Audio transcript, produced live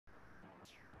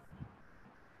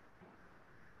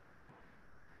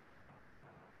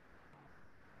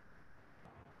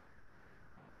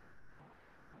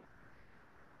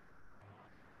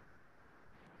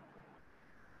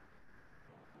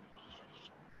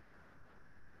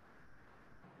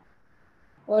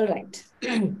All right.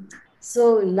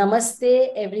 So, namaste,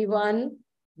 everyone.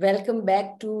 Welcome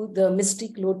back to the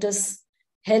Mystic Lotus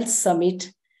Health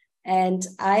Summit. And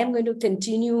I am going to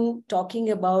continue talking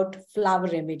about flower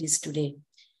remedies today.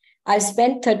 I've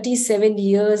spent 37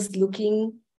 years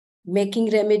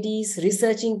making remedies,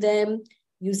 researching them,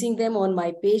 using them on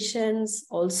my patients,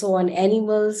 also on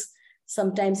animals,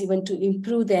 sometimes even to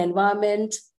improve the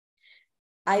environment.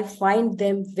 I find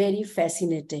them very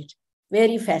fascinating.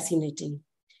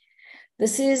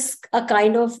 This is a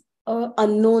kind of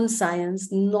unknown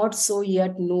science, not so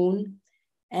yet known.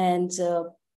 And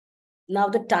now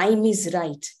the time is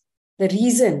right. The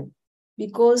reason,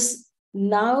 because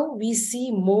now we see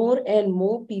more and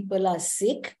more people are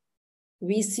sick.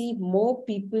 We see more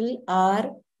people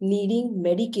are needing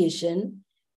medication.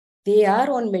 They are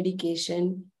on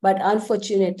medication, but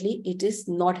unfortunately, it is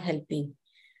not helping.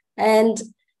 And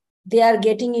they are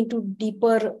getting into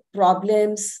deeper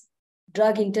problems,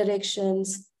 drug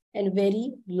interactions, and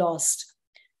very lost.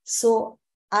 So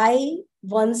I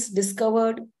once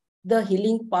discovered the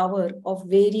healing power of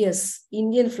various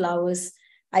Indian flowers.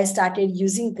 I started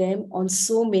using them on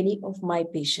so many of my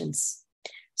patients.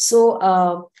 So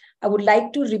I would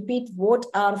like to repeat what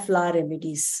are flower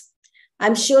remedies.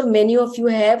 I'm sure many of you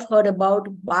have heard about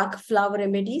Bach flower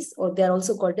remedies, or they're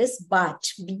also called as Bach,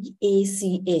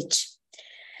 B-A-C-H.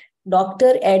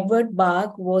 Dr. Edward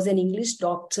Bach was an English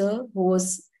doctor who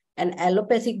was an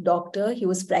allopathic doctor. He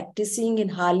was practicing in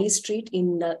Harley Street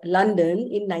in London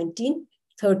in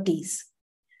 1930s.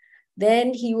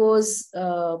 Then he was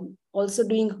also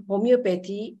doing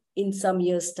homeopathy in some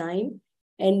years' time.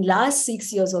 And last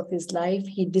 6 years of his life,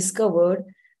 he discovered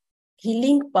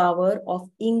healing power of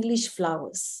English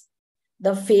flowers.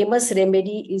 The famous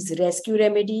remedy is rescue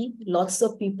remedy. Lots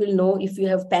of people know if you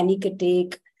have panic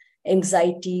attack,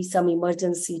 anxiety, some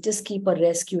emergency, just keep a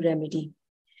rescue remedy.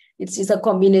 It is a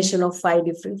combination of 5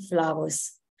 different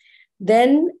flowers.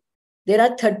 Then there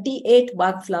are 38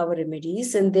 Bach flower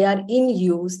remedies and they are in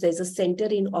use. There's a center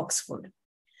in Oxford.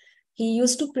 He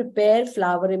used to prepare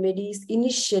flower remedies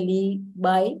initially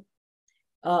by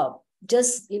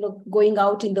just going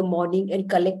out in the morning and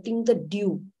collecting the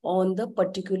dew on the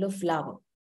particular flower.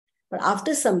 But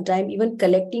after some time, even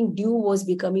collecting dew was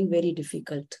becoming very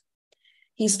difficult.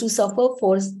 He used to suffer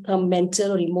for some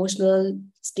mental or emotional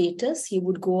status. He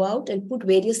would go out and put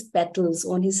various petals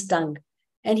on his tongue,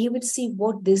 and he would see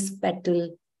what this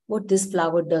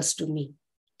flower does to me,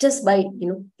 just by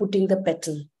putting the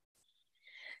petal.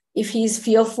 If he's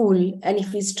fearful and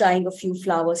if he's trying a few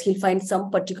flowers, he'll find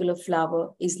some particular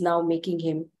flower is now making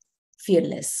him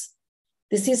fearless.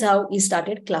 This is how he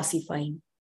started classifying.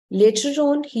 Later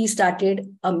on, he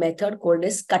started a method called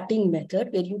as cutting method,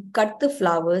 where you cut the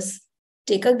flowers,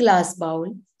 take a glass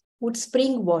bowl, put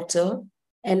spring water,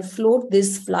 and float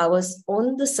these flowers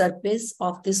on the surface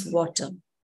of this water.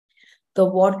 The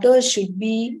water should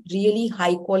be really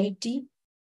high quality,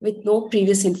 with no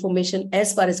previous information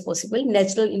as far as possible.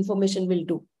 Natural information will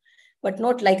do, but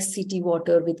not like city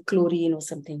water with chlorine or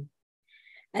something.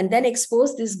 And then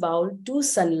expose this bowl to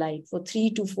sunlight for 3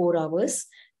 to 4 hours.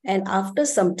 And after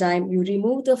some time, you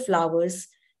remove the flowers.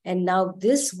 And now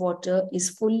this water is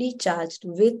fully charged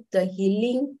with the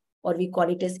healing, or we call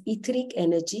it as etheric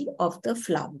energy of the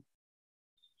flower.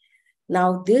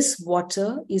 Now this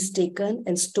water is taken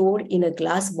and stored in a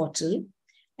glass bottle.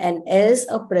 And as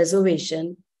a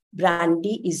preservation,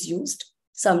 brandy is used,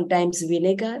 sometimes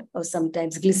vinegar or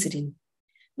sometimes glycerin,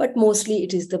 but mostly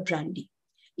it is the brandy.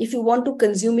 If you want to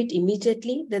consume it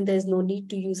immediately, then there's no need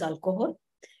to use alcohol.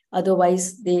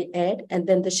 Otherwise, they add, and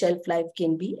then the shelf life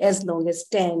can be as long as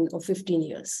 10 or 15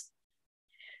 years.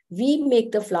 We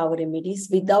make the flower remedies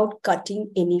without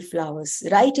cutting any flowers.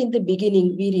 Right in the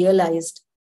beginning, we realized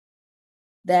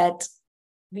that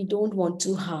we don't want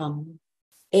to harm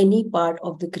any part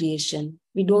of the creation.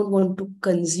 We don't want to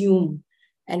consume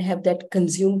and have that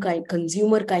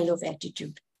consumer kind of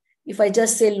attitude. If I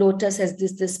just say lotus has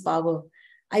this power,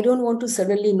 I don't want to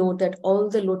suddenly know that all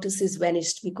the lotuses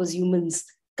vanished because humans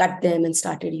cut them and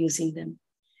started using them.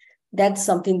 That's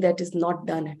something that is not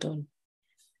done at all.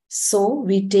 So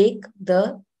we take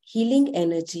the healing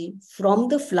energy from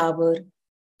the flower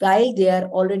while they are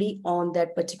already on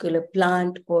that particular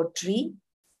plant or tree.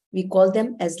 We call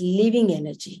them as living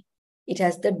energy. It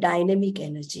has the dynamic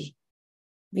energy.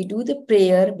 We do the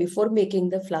prayer before making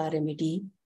the flower remedy.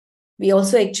 We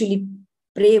also actually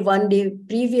pray one day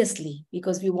previously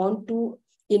because we want to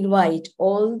invite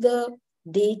all the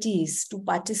deities to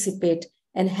participate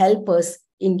and help us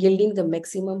in yielding the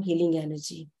maximum healing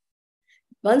energy.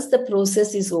 Once the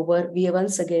process is over, we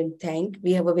once again thank.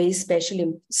 We have a very special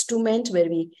instrument where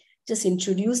we just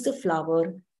introduce the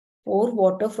flower, pour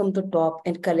water from the top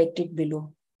and collect it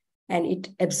below. And it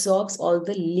absorbs all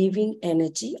the living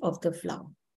energy of the flower.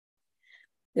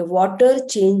 The water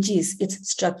changes its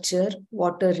structure.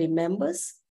 Water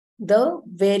remembers the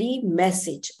very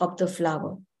message of the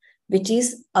flower, which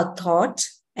is a thought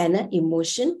and an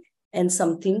emotion and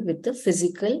something with the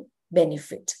physical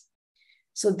benefit.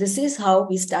 So this is how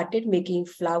we started making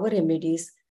flower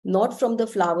remedies, not from the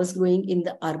flowers growing in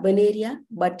the urban area,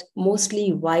 but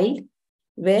mostly wild,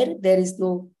 where there is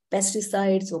no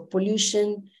pesticides or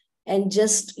pollution, and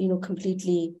just,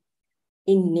 completely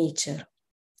in nature.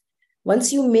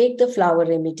 Once you make the flower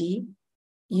remedy,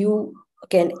 you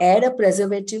can add a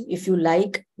preservative if you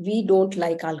like. We don't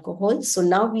like alcohol. So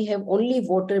now we have only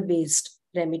water-based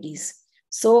remedies.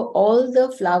 So all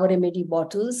the flower remedy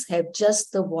bottles have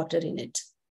just the water in it.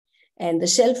 And the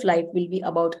shelf life will be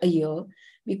about a year,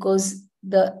 because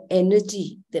the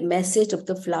energy, the message of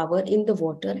the flower in the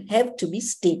water have to be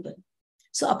stable.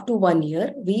 So up to 1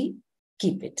 year, we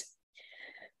keep it.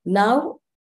 Now,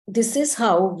 this is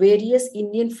how various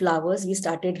Indian flowers we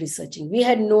started researching. We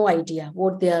had no idea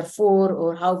what they are for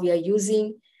or how we are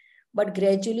using, but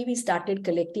gradually we started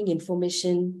collecting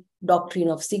information, doctrine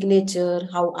of signature,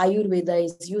 how Ayurveda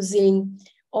is using,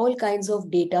 all kinds of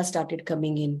data started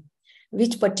coming in.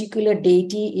 Which particular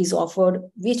deity is offered,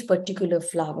 which particular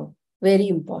flower, very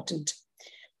important.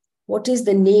 What is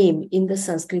the name in the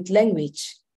Sanskrit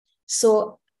language?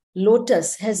 So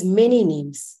lotus has many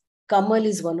names. Kamal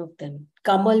is one of them.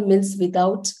 Kamal means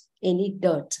without any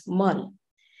dirt, mal.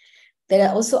 There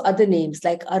are also other names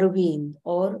like Arvind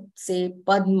or say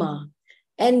Padma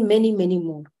and many, many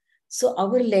more. So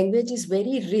our language is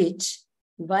very rich.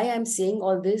 Why I'm saying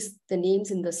all this, the names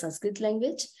in the Sanskrit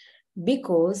language?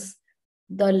 Because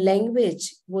the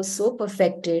language was so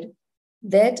perfected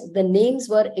that the names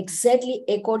were exactly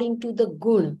according to the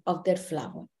gun of that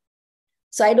flower.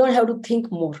 So I don't have to think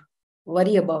more,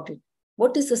 worry about it.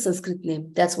 What is the Sanskrit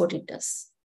name? That's what it does.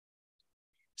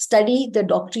 Study the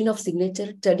doctrine of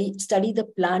signature, study the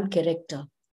plant character.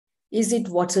 Is it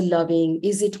water loving?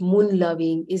 Is it moon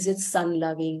loving? Is it sun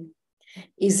loving?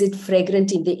 Is it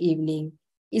fragrant in the evening?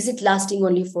 Is it lasting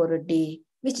only for a day?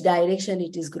 Which direction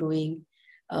it is growing?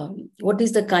 What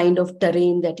is the kind of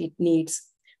terrain that it needs?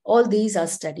 All these are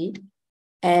studied.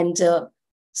 And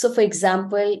so, for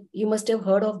example, you must have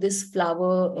heard of this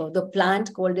flower, the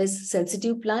plant called as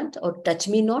sensitive plant or touch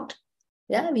me not.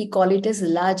 Yeah, we call it as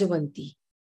Lajavanti.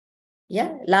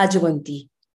 Yeah, Lajavanti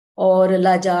or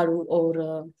Lajaru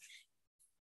or...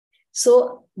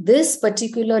 So this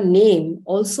particular name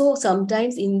also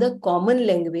sometimes in the common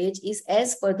language is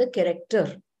as per the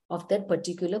character of that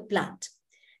particular plant.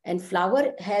 And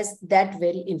flower has that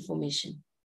very information.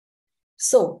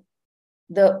 So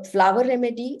the flower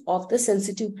remedy of the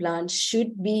sensitive plant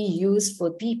should be used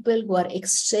for people who are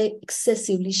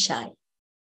excessively shy.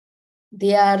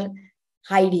 They are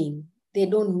hiding. They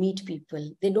don't meet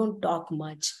people. They don't talk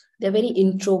much. They're very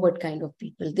introvert kind of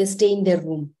people. They stay in their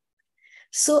room.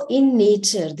 So in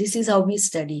nature, this is how we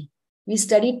study. We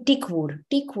study teak wood.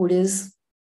 Teak wood is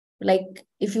like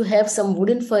if you have some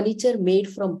wooden furniture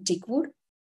made from teak wood,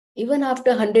 even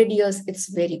after 100 years, it's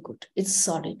very good. It's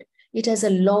solid. It has a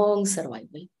long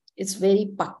survival. It's very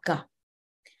pakka.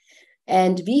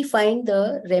 And we find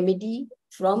the remedy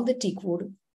from the teak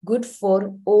wood good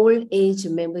for old age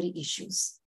memory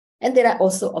issues. And there are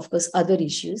also, of course, other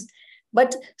issues.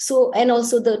 But so, and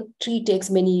also the tree takes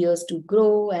many years to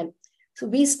grow. And so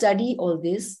we study all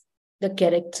this, the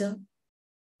character.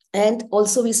 And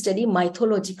also we study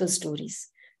mythological stories.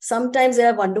 Sometimes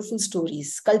there are wonderful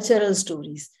stories, cultural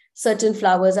stories. Certain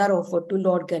flowers are offered to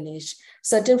Lord Ganesh.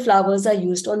 Certain flowers are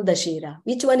used on Dashera.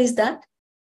 Which one is that?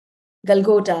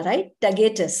 Galgota, right?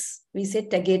 Tagetes. We say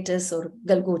Tagetes or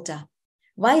Galgota.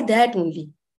 Why that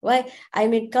only? Why? I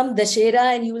mean, come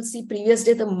Dashera and you will see previous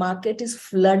day the market is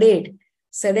flooded.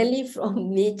 Suddenly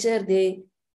from nature, they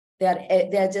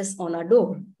are just on a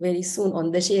door very soon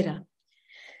on Dashera.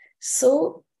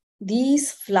 So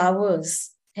these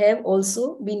flowers have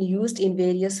also been used in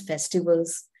various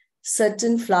festivals.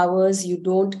 Certain flowers, you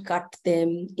don't cut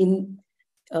them in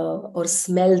or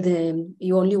smell them.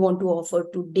 You only want to offer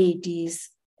to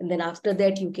deities. And then after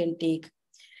that, you can take.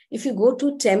 If you go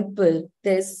to temple,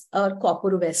 there's a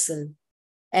copper vessel.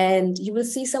 And you will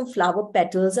see some flower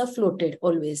petals are floated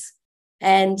always.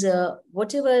 And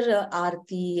whatever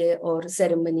aarti or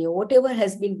ceremony or whatever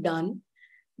has been done,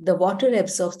 the water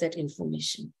absorbs that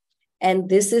information. And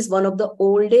this is one of the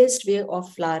oldest way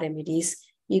of flower remedies,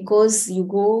 because you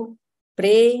go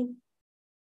pray,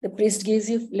 the priest gives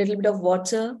you a little bit of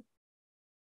water.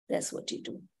 That's what you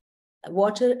do.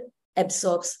 Water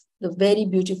absorbs the very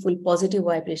beautiful positive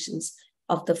vibrations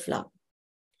of the flower.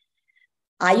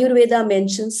 Ayurveda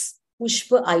mentions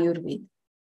Pushpa Ayurveda.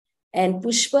 And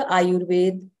Pushpa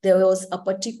Ayurveda, there was a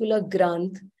particular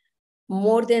granth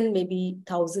more than maybe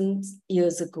 1,000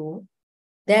 years ago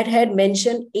that had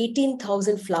mentioned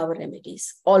 18,000 flower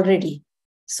remedies already.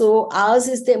 So ours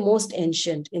is the most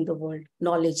ancient in the world,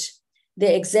 knowledge.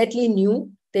 They exactly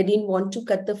knew they didn't want to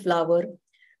cut the flower.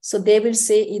 So they will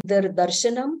say either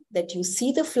darshanam, that you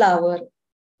see the flower,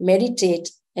 meditate,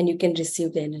 and you can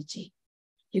receive the energy.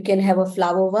 You can have a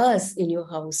flower vase in your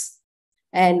house.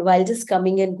 And while just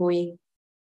coming and going,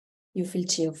 you feel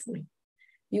cheerful.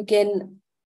 You can,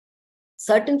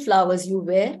 certain flowers you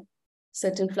wear,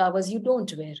 certain flowers you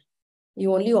don't wear.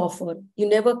 You only offer. You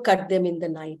never cut them in the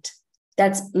night.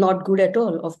 That's not good at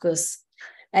all, of course.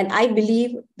 And I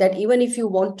believe that even if you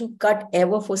want to cut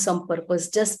ever for some purpose,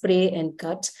 just pray and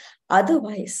cut.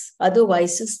 Otherwise,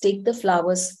 just take the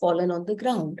flowers fallen on the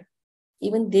ground.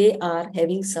 Even they are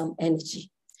having some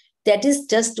energy. That is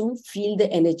just to feel the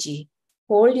energy.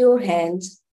 Hold your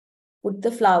hands, put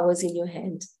the flowers in your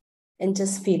hand, and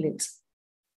just feel it.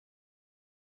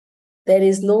 There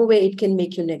is no way it can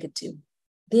make you negative.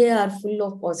 They are full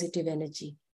of positive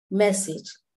energy,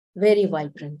 message, very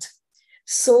vibrant.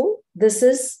 So this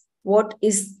is what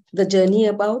is the journey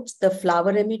about, the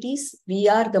flower remedies. We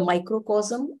are the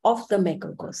microcosm of the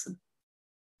macrocosm.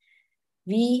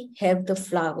 We have the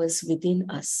flowers within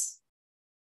us.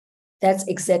 That's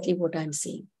exactly what I'm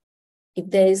saying. If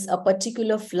there is a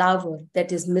particular flower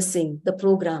that is missing the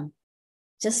program,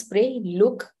 just pray,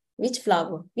 look, which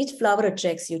flower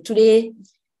attracts you. Today,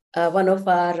 one of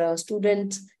our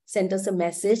students sent us a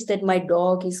message that my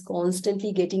dog is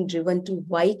constantly getting driven to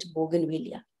white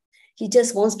bougainvillea. He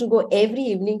just wants to go every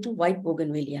evening to white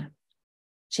bougainvillea.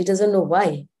 She doesn't know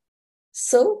why.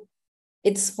 So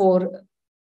it's for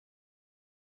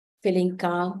feeling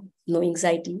calm, no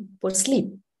anxiety, for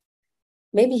sleep.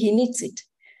 Maybe he needs it.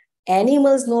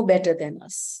 Animals know better than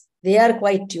us. They are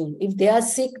quite tuned. If they are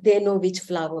sick, they know which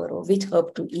flower or which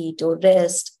herb to eat or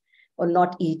rest or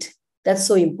not eat. That's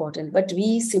so important. But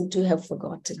we seem to have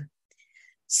forgotten.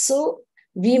 So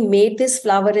we made these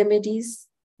flower remedies.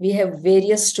 We have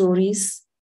various stories,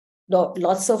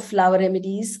 lots of flower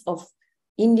remedies of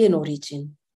Indian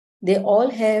origin. They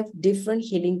all have different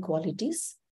healing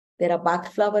qualities. There are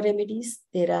Bach flower remedies.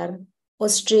 There are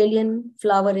Australian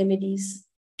flower remedies,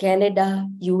 Canada,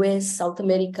 US, South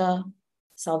America,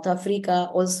 South Africa,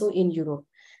 also in Europe.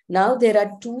 Now there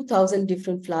are 2,000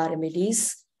 different flower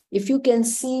remedies. If you can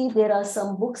see, there are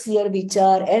some books here which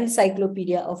are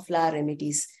encyclopedia of flower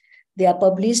remedies. They are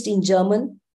published in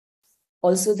German.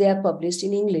 Also, they are published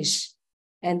in English.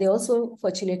 And they also,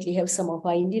 fortunately, have some of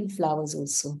our Indian flowers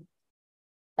also.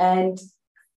 And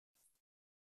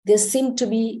there seem to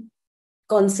be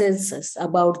consensus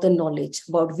about the knowledge,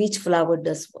 about which flower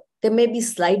does what. There may be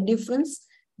slight difference,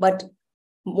 but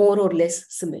more or less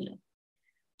similar.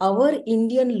 Our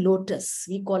Indian lotus,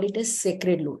 we call it as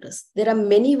sacred lotus. There are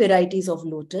many varieties of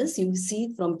lotus you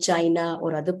see from China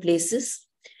or other places.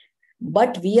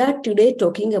 But we are today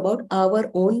talking about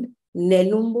our own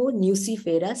Nelumbo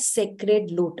nucifera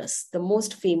sacred lotus, the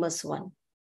most famous one.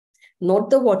 Not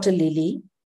the water lily.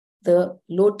 The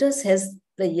lotus has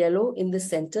the yellow in the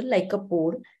center like a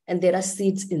pore, and there are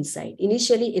seeds inside.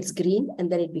 Initially, it's green and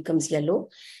then it becomes yellow.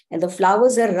 And the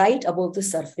flowers are right above the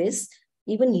surface.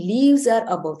 Even leaves are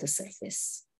above the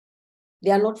surface.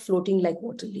 They are not floating like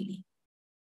water lily.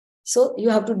 So you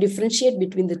have to differentiate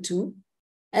between the two.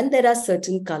 And there are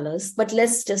certain colors, but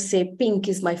let's just say pink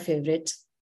is my favorite.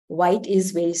 White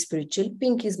is very spiritual.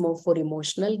 Pink is more for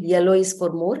emotional. Yellow is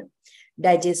for more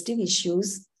digestive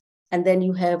issues. And then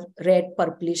you have red,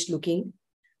 purplish looking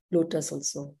lotus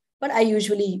also. But I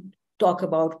usually talk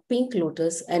about pink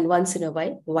lotus and once in a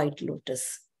while, white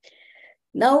lotus.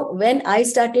 Now, when I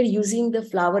started using the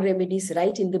flower remedies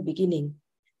right in the beginning,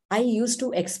 I used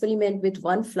to experiment with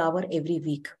one flower every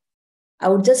week. I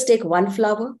would just take one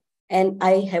flower and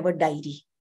I have a diary.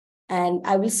 And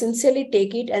I will sincerely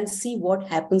take it and see what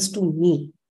happens to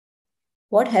me.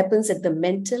 What happens at the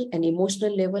mental and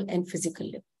emotional level and physical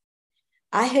level.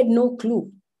 I had no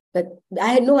clue. But I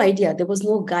had no idea. There was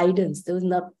no guidance. There's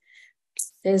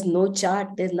no chart.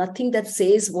 There's nothing that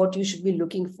says what you should be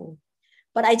looking for.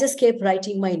 But I just kept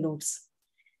writing my notes.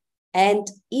 And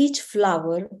each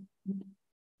flower,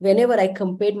 whenever I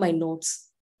compared my notes,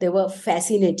 they were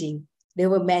fascinating. They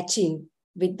were matching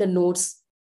with the notes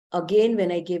again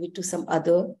when I gave it to some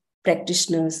other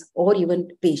practitioners or even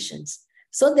patients.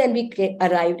 So then we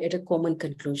arrived at a common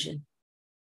conclusion.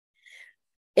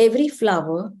 Every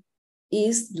flower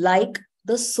is like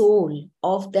the soul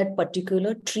of that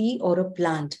particular tree or a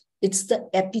plant. It's the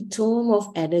epitome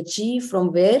of energy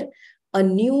from where a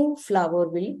new flower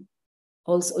will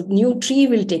also, a new tree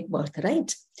will take birth,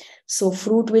 right? So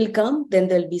fruit will come, then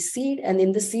there'll be seed, and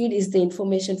in the seed is the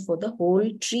information for the whole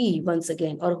tree once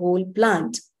again, or whole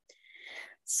plant.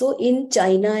 So in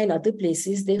China and other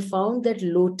places, they found that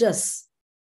lotus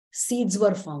seeds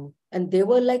were found, and they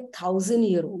were like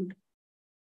 1,000-year-old.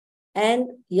 And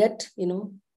yet,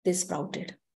 they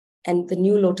sprouted, and the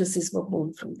new lotuses were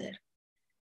born from there.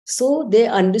 So they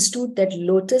understood that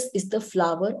lotus is the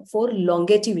flower for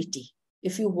longevity.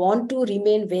 If you want to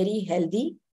remain very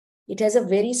healthy, it has a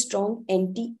very strong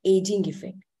anti-aging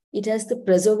effect. It has the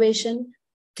preservation,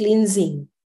 cleansing,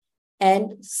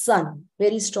 and sun,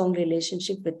 very strong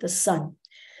relationship with the sun.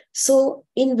 So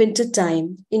in winter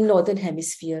time, in Northern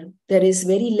Hemisphere, there is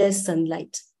very less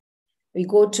sunlight. We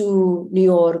go to New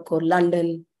York or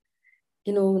London,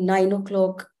 9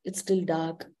 o'clock, it's still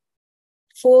dark.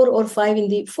 4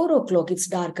 o'clock, it's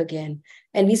dark again.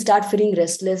 And we start feeling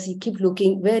restless. You keep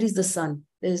looking, where is the sun?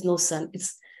 There is no sun.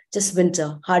 It's just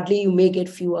winter. Hardly you may get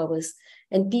few hours.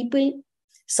 And people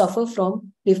suffer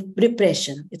from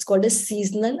depression. It's called a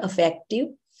seasonal affective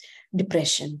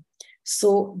depression.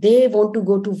 So they want to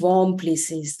go to warm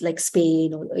places like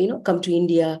Spain or, come to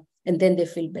India, and then they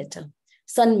feel better.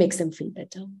 Sun makes them feel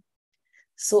better.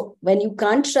 So when you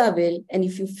can't travel, and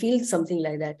if you feel something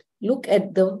like that, look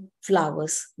at the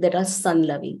flowers that are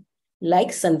sun-loving,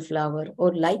 like sunflower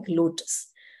or like lotus.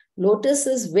 Lotus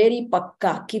is very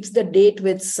pakka, keeps the date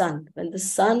with sun. When the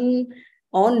sun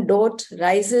on dot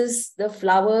rises, the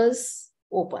flowers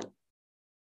open.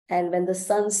 And when the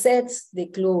sun sets, they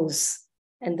close,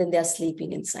 and then they are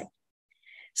sleeping inside.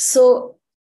 So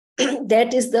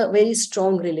that is the very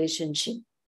strong relationship.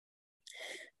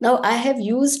 Now, I have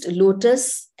used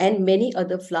lotus and many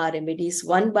other flower remedies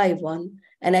one by one,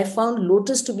 and I found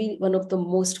lotus to be one of the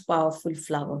most powerful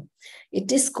flower.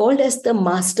 It is called as the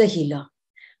master healer.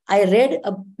 I read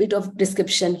a bit of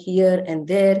description here and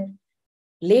there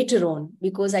later on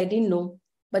because I didn't know,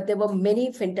 but there were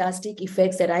many fantastic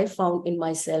effects that I found in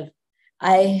myself.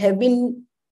 I have been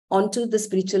onto the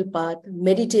spiritual path,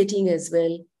 meditating as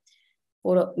well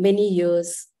for many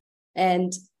years,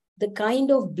 and the kind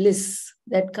of bliss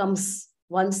that comes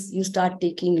once you start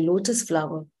taking lotus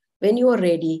flower, when you are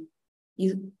ready,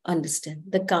 you understand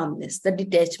the calmness, the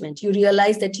detachment. You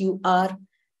realize that you are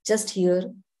just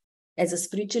here as a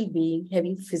spiritual being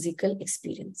having physical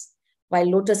experience.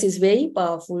 While lotus is very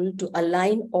powerful to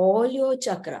align all your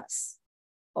chakras,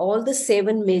 all the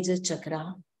 7 major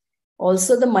chakra,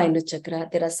 also the minor chakra,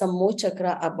 there are some more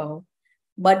chakra above,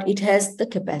 but it has the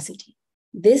capacity.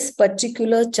 This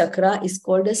particular chakra is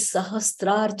called a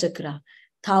Sahasrar chakra,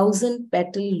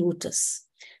 1,000-petal lotus.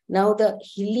 Now the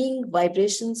healing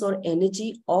vibrations or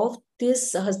energy of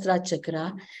this Sahasrar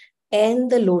chakra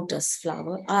and the lotus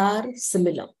flower are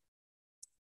similar.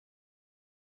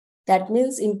 That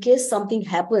means in case something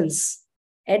happens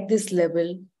at this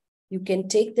level, you can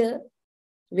take the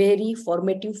very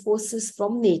formative forces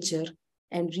from nature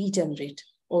and regenerate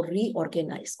or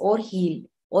reorganize or heal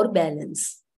or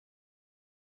balance.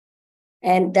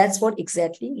 And that's what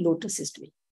exactly lotus is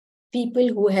doing. People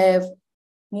who have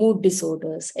mood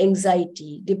disorders,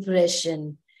 anxiety,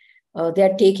 depression, they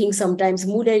are taking sometimes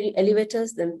mood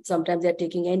elevators, then sometimes they're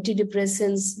taking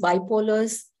antidepressants,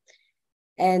 bipolars,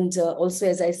 and also,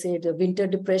 as I said, winter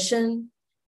depression,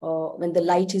 when the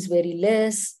light is very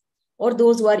less, or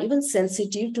those who are even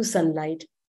sensitive to sunlight.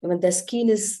 When their skin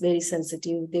is very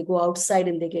sensitive, they go outside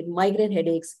and they get migraine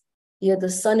headaches. Here, the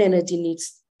sun energy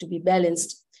needs to be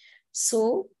balanced.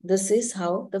 So this is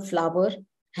how the flower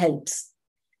helps.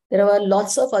 There are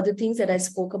lots of other things that I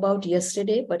spoke about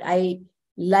yesterday, but I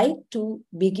like to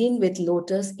begin with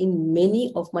lotus in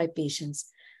many of my patients.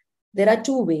 There are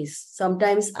 2 ways.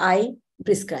 Sometimes I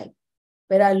prescribe.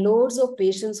 There are loads of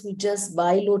patients who just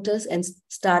buy lotus and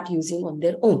start using on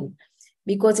their own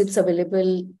because it's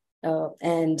available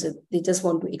and they just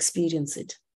want to experience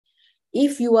it.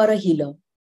 If you are a healer,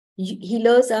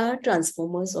 healers are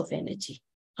transformers of energy.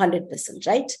 100%,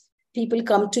 right? People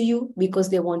come to you because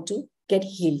they want to get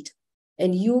healed.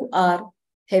 And you are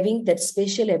having that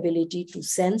special ability to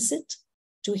sense it,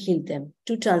 to heal them,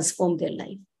 to transform their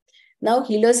life. Now,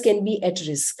 healers can be at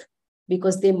risk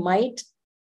because they might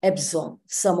absorb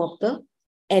some of the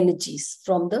energies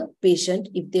from the patient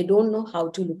if they don't know how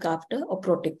to look after or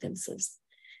protect themselves.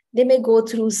 They may go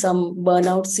through some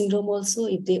burnout syndrome also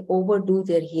if they overdo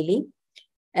their healing.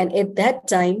 And at that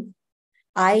time,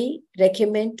 I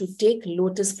recommend to take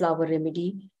lotus flower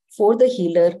remedy for the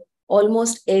healer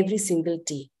almost every single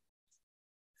day.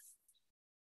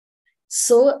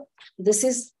 So this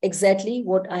is exactly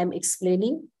what I'm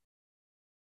explaining.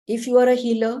 If you are a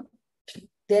healer,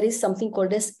 there is something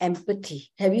called as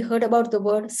empathy. Have you heard about the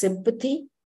word sympathy?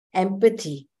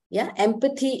 Empathy. Yeah,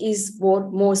 empathy is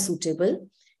more suitable.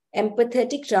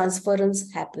 Empathetic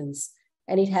transference happens,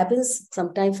 and it happens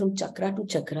sometimes from chakra to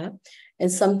chakra.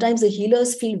 And sometimes the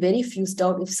healers feel very fused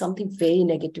out if something very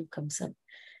negative comes up.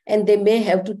 And they may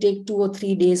have to take 2 or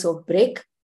 3 days of break,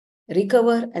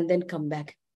 recover, and then come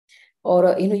back.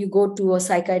 Or, you go to a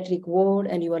psychiatric ward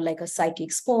and you are like a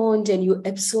psychic sponge and you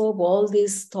absorb all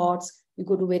these thoughts. You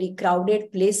go to very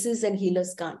crowded places and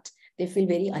healers can't. They feel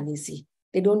very uneasy.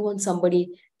 They don't want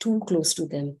somebody too close to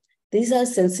them. These are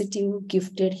sensitive,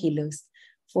 gifted healers.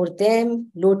 For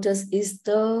them, Lotus is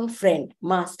the friend,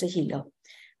 master healer.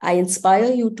 I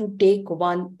inspire you to take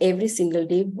one every single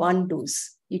day, one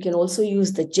dose. You can also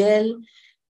use the gel,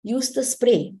 use the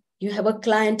spray. You have a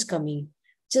client coming.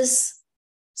 Just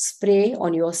spray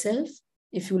on yourself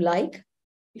if you like.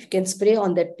 You can spray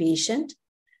on that patient.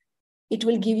 It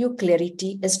will give you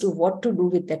clarity as to what to do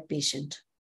with that patient.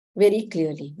 Very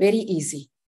clearly, very easy.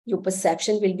 Your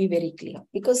perception will be very clear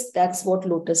because that's what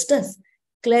Lotus does.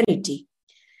 Clarity.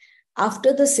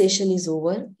 After the session is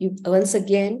over, you once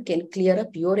again can clear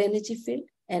up your energy field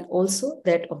and also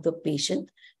that of the patient.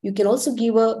 You can also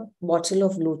give a bottle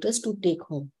of Lotus to take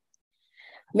home.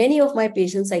 Many of my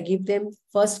patients, I give them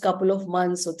first couple of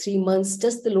months or 3 months,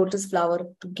 just the lotus flower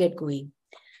to get going.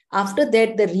 After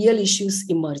that, the real issues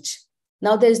emerge.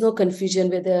 Now there is no confusion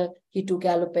whether he took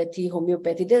allopathy,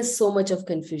 homeopathy. There's so much of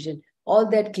confusion. All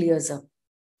that clears up.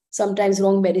 Sometimes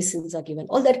wrong medicines are given.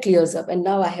 All that clears up. And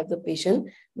now I have the patient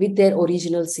with their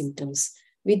original symptoms,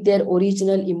 with their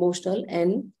original emotional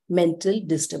and mental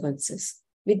disturbances,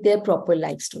 with their proper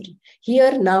life story.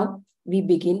 Here now we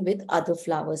begin with other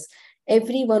flowers.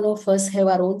 Every one of us have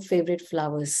our own favorite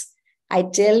flowers. I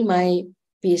tell my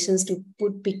patients to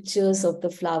put pictures of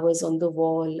the flowers on the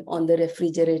wall, on the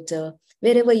refrigerator,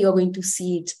 wherever you're going to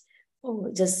see it.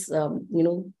 Oh, just,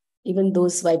 even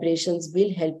those vibrations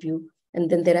will help you. And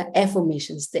then there are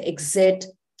affirmations, the exact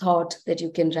thought that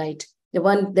you can write. The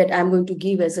one that I'm going to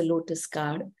give as a lotus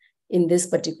card in this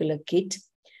particular kit,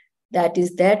 that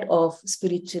is that of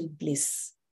spiritual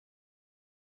bliss.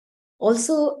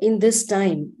 Also, in this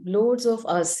time, loads of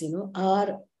us,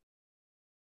 are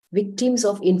victims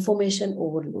of information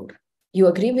overload. You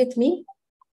agree with me?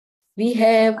 We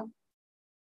have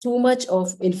too much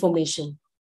of information.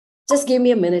 Just give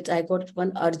me a minute. I got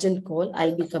one urgent call.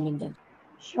 I'll be coming back.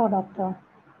 Sure, doctor.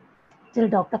 Till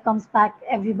doctor comes back,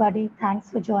 everybody,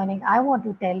 thanks for joining. I want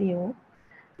to tell you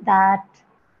that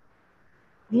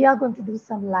we are going to do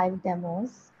some live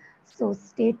demos. So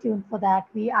stay tuned for that.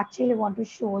 We actually want to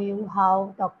show you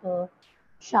how Dr.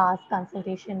 Shah's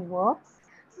consultation works.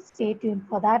 So stay tuned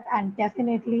for that. And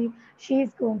definitely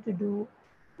she's going to do,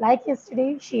 like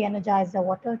yesterday, she energized the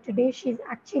water. Today, she's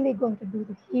actually going to do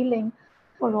the healing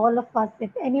for all of us.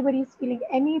 If anybody is feeling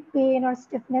any pain or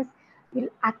stiffness, we'll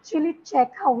actually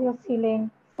check how we're feeling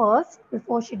first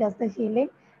before she does the healing.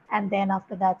 And then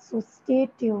after that, so stay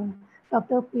tuned.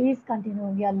 Doctor, please continue.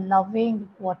 We are loving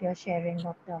what you're sharing,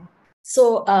 doctor.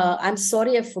 So I'm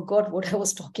sorry, I forgot what I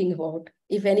was talking about.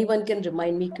 If anyone can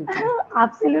remind me quickly.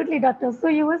 Absolutely, doctor. So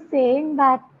you were saying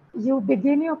that you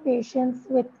begin your patients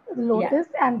with Lotus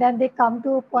and then they come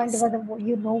to a point where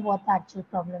you know what the actual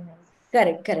problem is.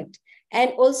 Correct.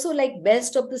 And also like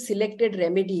best of the selected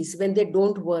remedies when they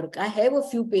don't work. I have a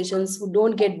few patients who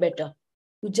don't get better,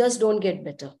 who just don't get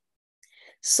better.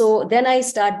 So then I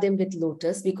start them with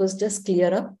Lotus because just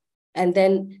clear up. And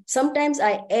then sometimes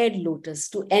I add Lotus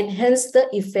to enhance the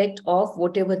effect of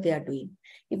whatever they are doing.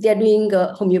 If they are doing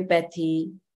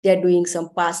homeopathy, they are doing some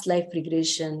past life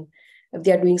regression, if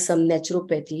they are doing some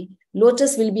naturopathy,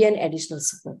 Lotus will be an additional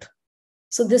support.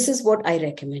 So this is what I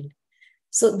recommend.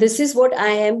 So this is what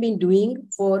I have been doing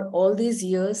for all these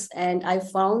years. And I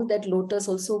found that Lotus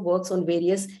also works on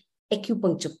various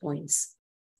acupuncture points.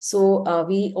 So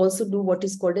we also do what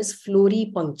is called as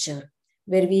floripuncture,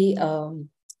 where we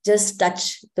just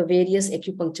touch the various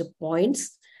acupuncture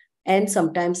points and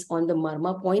sometimes on the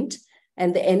marma point.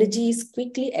 And the energy is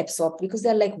quickly absorbed because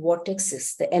they're like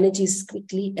vortexes. The energy is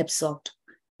quickly absorbed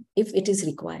if it is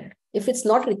required. If it's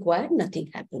not required, nothing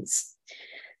happens.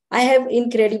 I have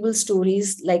incredible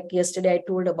stories. Like yesterday, I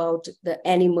told about the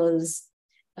animals,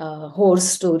 horse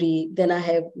story. Then I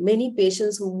have many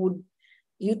patients who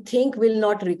you think will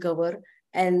not recover.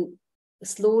 And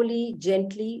slowly,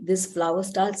 gently, this flower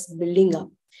starts building up.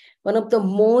 One of the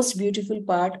most beautiful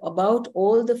part about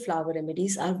all the flower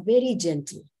remedies are very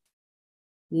gentle.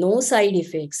 No side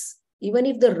effects. Even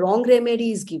if the wrong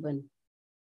remedy is given,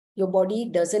 your body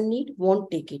doesn't need, won't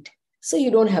take it. So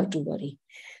you don't have to worry.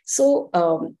 So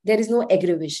there is no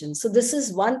aggravation. So this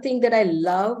is one thing that I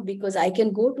love, because I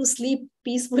can go to sleep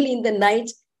peacefully in the night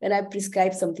when I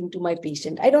prescribe something to my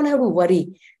patient. I don't have to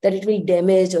worry that it will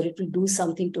damage or it will do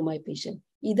something to my patient.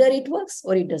 Either it works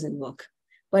or it doesn't work,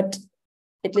 but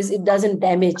at least it doesn't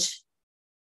damage.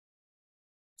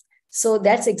 So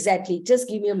that's exactly, just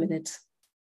give me a minute.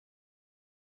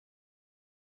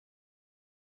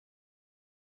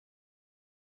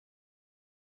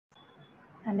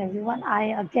 And everyone,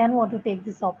 I again want to take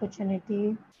this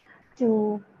opportunity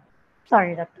to,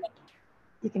 sorry, doctor,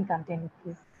 you can continue,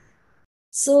 please.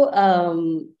 So,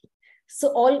 so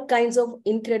all kinds of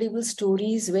incredible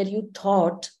stories where you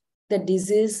thought the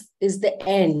disease is the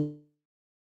end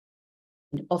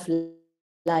of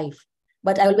life.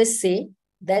 But I always say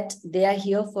that they are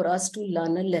here for us to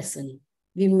learn a lesson.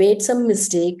 We made some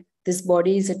mistake. This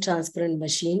body is a transparent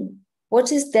machine.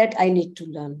 What is that I need to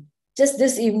learn? Just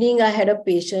this evening, I had a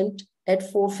patient at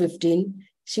 4:15.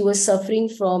 She was suffering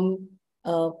from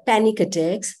panic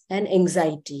attacks and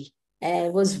anxiety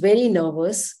and was very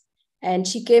nervous. And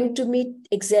she came to me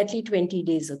exactly 20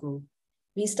 days ago.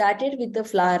 We started with the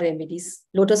flower remedies.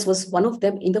 Lotus was one of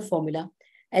them in the formula.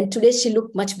 And today she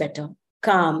looked much better,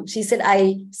 calm. She said,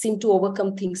 I seem to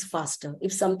overcome things faster.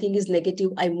 If something is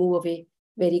negative, I move away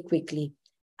very quickly.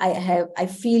 I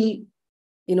feel,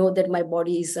 that my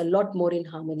body is a lot more in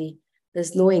harmony.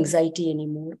 There's no anxiety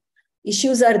anymore.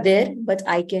 Issues are there, but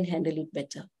I can handle it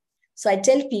better. So I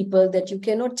tell people that you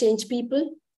cannot change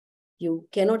people. You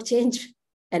cannot change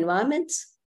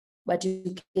environments, but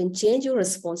you can change your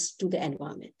response to the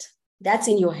environment. That's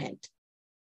in your hand.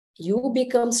 You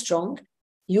become strong,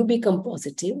 you become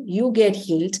positive, you get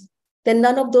healed, then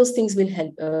none of those things will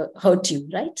hurt you,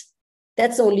 right?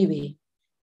 That's the only way.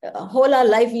 Whole our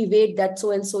life we wait that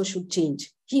so-and-so should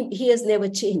change. He has never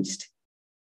changed.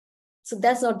 So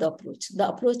that's not the approach. The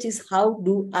approach is, how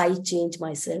do I change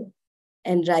myself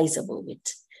and rise above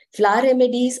it? Flower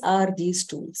remedies are these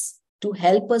tools to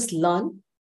help us learn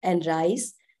and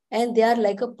rise, and they are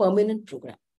like a permanent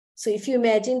program. So if you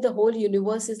imagine the whole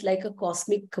universe is like a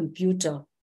cosmic computer,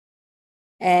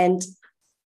 and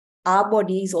our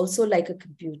body is also like a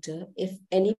computer. If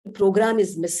any program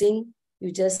is missing,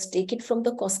 you just take it from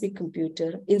the cosmic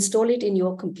computer, install it in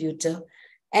your computer,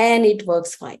 and it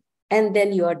works fine. And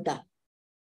then you are done.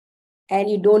 And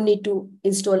you don't need to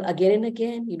install again and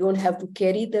again. You don't have to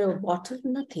carry the bottle,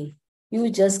 nothing. You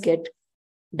just get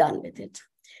done with it.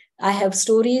 I have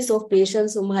stories of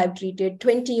patients whom I have treated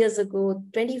 20 years ago,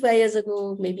 25 years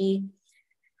ago, maybe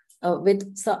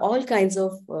with all kinds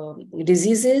of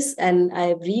diseases, and I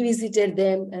have revisited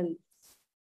them, and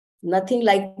nothing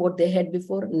like what they had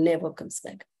before never comes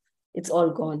back. It's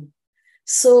all gone.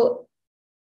 So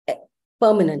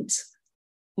permanent,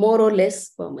 more or less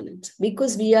permanent,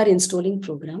 because we are installing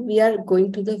program, we are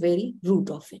going to the very root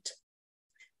of it.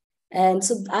 And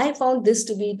so I found this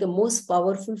to be the most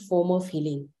powerful form of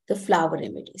healing, the flower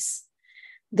remedies.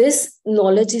 This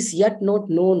knowledge is yet not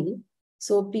known.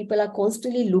 So people are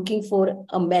constantly looking for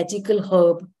a magical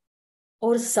herb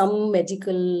or some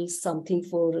magical something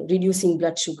for reducing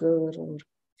blood sugar or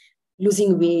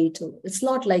losing weight. It's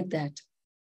not like that.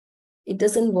 It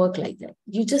doesn't work like that.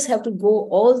 You just have to go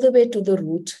all the way to the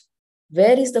root.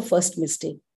 Where is the first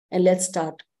mistake? And let's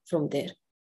start from there.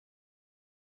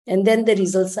 And then the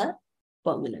results are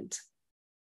permanent.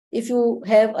 If you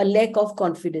have a lack of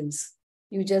confidence,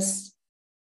 you just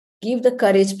give the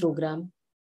courage program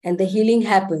and the healing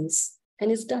happens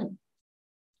and it's done.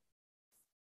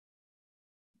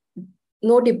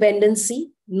 No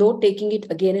dependency, no taking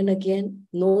it again and again,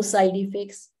 no side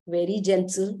effects, very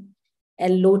gentle.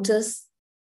 And Lotus,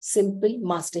 simple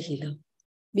master healer.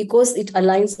 Because it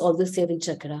aligns all the 7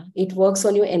 chakra. It works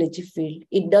on your energy field.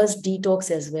 It does detox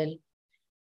as well.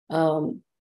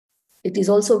 It is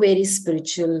also very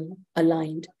spiritual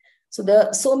aligned. So there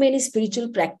are so many spiritual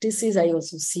practices I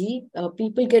also see.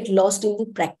 People get lost in the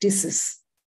practices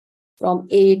from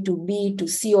A to B to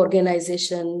C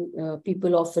organization,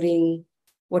 people offering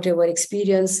whatever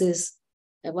experiences.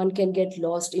 One can get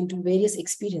lost into various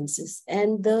experiences.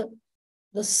 And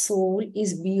the soul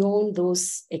is beyond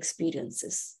those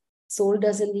experiences. Soul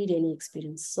doesn't need any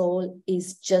experience. Soul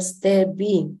is just there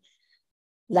being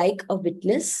like a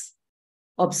witness,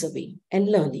 observing and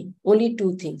learning. Only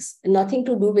 2 things. Nothing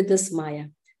to do with this Maya.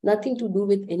 Nothing to do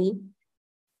with any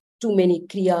too many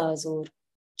kriyas or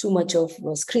too much of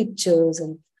scriptures.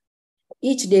 And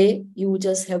each day you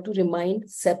just have to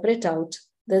separate out,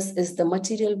 this is the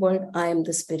material world. I am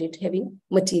the spirit having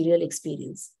material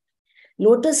experience.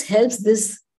 Lotus helps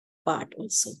this part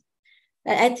also.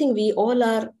 I think we all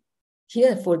are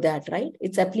here for that, right?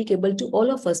 It's applicable to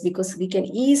all of us because we can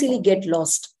easily get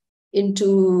lost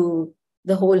into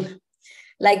the whole,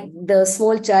 like the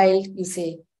small child, you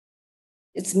say,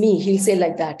 it's me, he'll say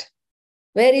like that.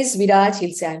 Where is Viraj?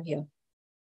 He'll say, I'm here.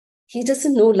 He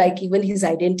doesn't know like even his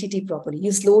identity properly.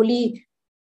 You slowly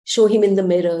show him in the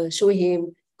mirror, show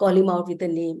him, call him out with a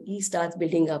name. He starts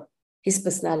building up his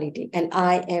personality. And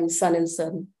I am son and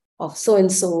son of so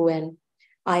and so, and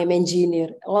I am engineer.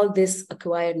 All this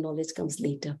acquired knowledge comes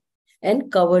later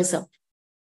and covers up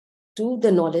to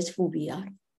the knowledge who we are.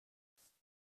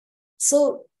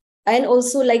 So, and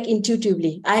also like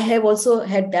intuitively, I have also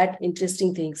had that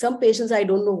interesting thing. Some patients, I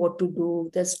don't know what to do.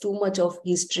 There's too much of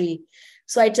history.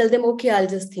 So I tell them, okay, I'll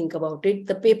just think about it.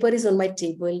 The paper is on my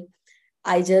table.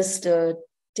 I just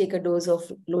take a dose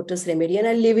of Lotus remedy and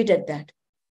I leave it at that.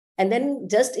 And then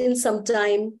just in some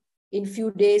time, in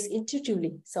few days,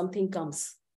 intuitively, something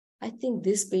comes. I think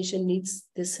this patient needs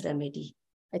this remedy.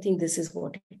 I think this is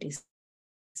what it is.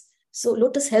 So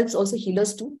Lotus helps also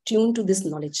healers to tune to this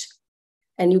knowledge.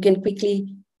 And you can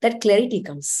quickly, that clarity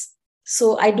comes.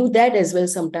 So I do that as well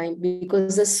sometimes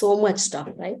because there's so much stuff,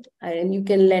 right? And you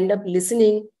can end up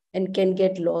listening and can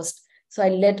get lost. So I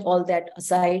let all that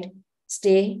aside,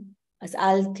 stay, as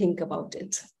I'll think about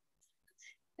it.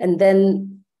 And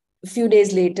then a few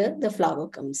days later, the flower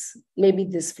comes. Maybe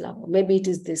this flower, maybe it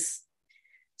is this.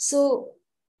 So,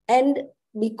 and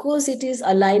because it is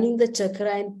aligning the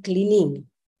chakra and cleaning,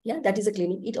 yeah, that is a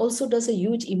cleaning. It also does a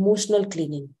huge emotional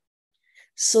cleaning.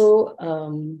 So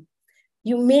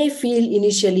you may feel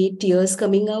initially tears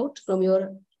coming out from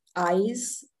your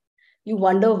eyes. You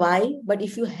wonder why, but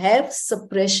if you have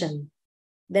suppression,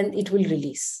 then it will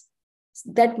release.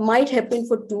 That might happen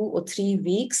for 2 or 3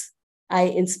 weeks. I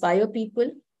inspire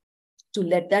people to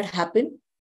let that happen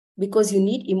because you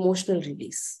need emotional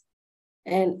release.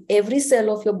 And every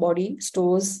cell of your body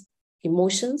stores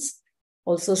emotions,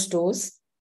 also stores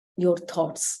your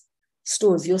thoughts,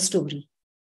 stores your story.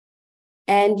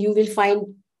 And you will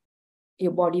find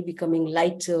your body becoming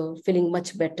lighter, feeling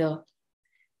much better.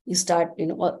 You start,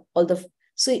 all the,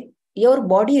 so your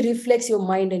body reflects your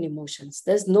mind and emotions.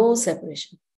 There's no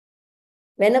separation.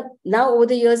 Now over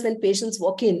the years, when patients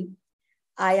walk in,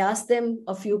 I ask them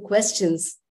a few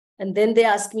questions and then they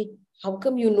ask me, how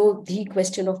come you know the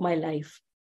question of my life?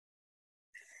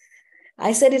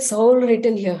 I said, it's all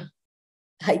written here.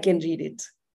 I can read it.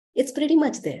 It's pretty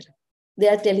much there. They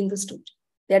are telling the story.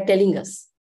 They are telling us.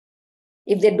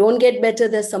 If they don't get better,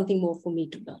 there's something more for me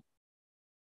to learn.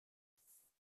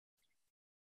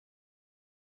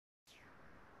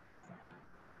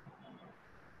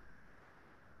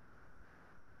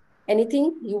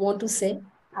 Anything you want to say?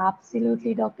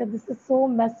 Absolutely, doctor. This is so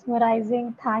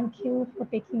mesmerizing. Thank you for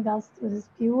taking us through this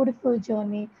beautiful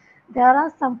journey. There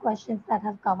are some questions that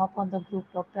have come up on the group,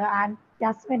 doctor, and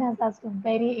Yasmin has asked a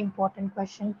very important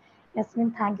question.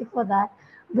 Yasmin, thank you for that.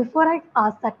 Before I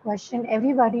ask that question,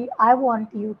 everybody, I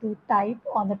want you to type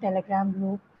on the Telegram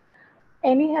group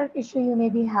any health issue you may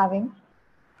be having.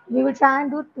 We will try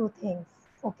and do two things.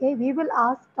 Okay, we will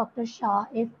ask Dr. Shah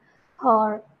if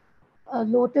her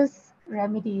Lotus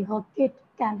remedy, her kit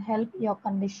can help your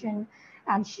condition,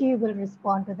 and she will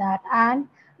respond to that. And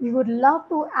we would love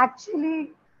to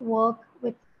actually work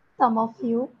with some of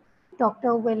you.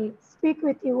 Doctor will speak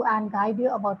with you and guide you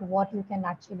about what you can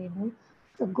actually do.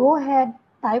 So go ahead,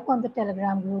 type on the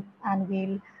Telegram group, and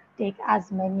we'll take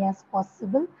as many as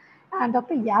possible. And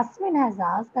Dr. Yasmin has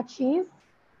asked that she is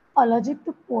allergic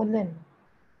to pollen.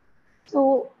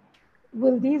 So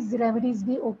will these remedies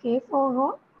be okay for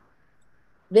her?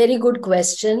 Very good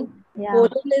question. Yeah.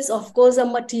 Pollen is, of course, a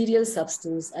material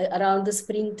substance. Around the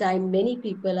springtime, many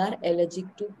people are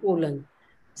allergic to pollen.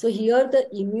 So here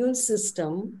the immune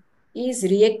system is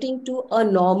reacting to a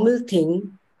normal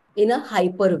thing in a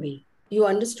hyper way. You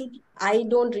understood? I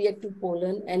don't react to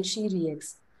pollen and she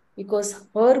reacts because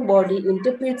her body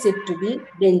interprets it to be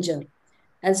danger.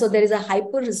 And so there is a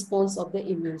hyper response of the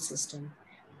immune system.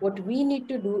 What we need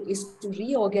to do is to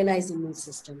reorganize the immune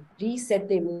system, reset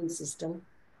the immune system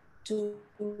to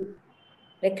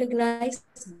recognize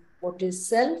what is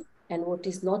self and what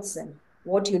is not self,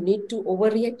 what you need to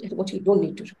overreact and what you don't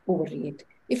need to overreact.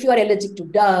 If you are allergic to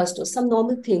dust or some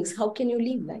normal things, how can you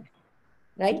live life,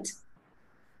 right?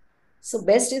 So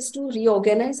best is to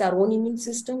reorganize our own immune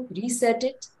system, reset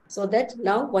it so that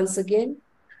now once again,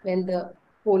 when the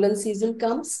pollen season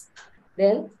comes,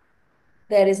 then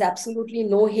there is absolutely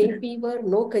no hay fever,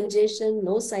 no congestion,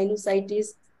 no sinusitis.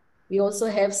 We also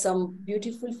have some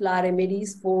beautiful flower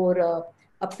remedies for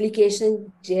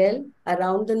application gel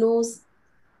around the nose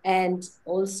and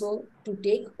also to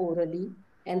take orally.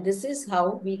 And this is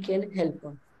how we can help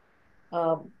them.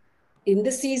 In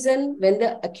the season, when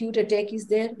the acute attack is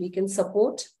there, we can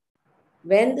support.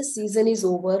 When the season is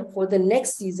over, for the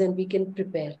next season, we can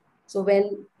prepare. So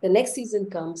when the next season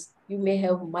comes, you may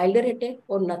have milder attack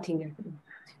or nothing at all.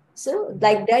 So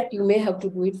like that, you may have to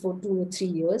do it for 2 or 3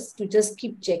 years to just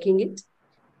keep checking it,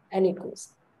 and it goes.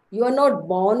 You are not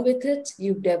born with it.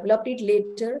 You've developed it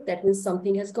later. That means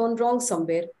something has gone wrong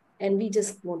somewhere, and we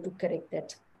just want to correct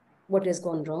that, what has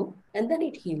gone wrong, and then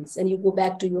it heals, and you go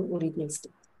back to your original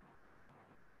state.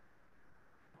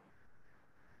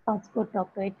 Sounds good,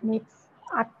 doctor. It makes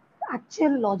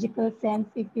actual logical sense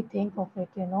if we think of it,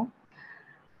 you know.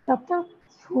 Dr.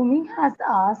 Sumi has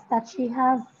asked that she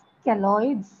has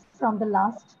keloids from the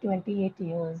last 28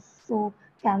 years. So,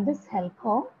 can this help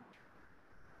her?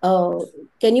 Uh,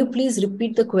 can you please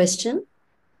repeat the question?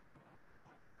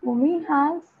 Sumi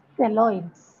has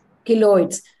keloids.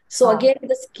 Keloids. So again,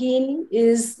 the skin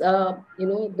is,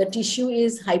 the tissue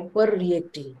is hyper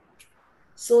reacting.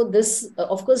 So this,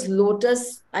 of course,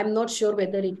 Lotus, I'm not sure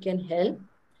whether it can help,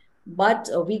 but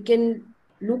we can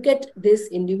look at this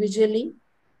individually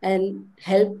and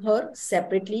help her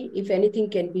separately if anything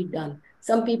can be done.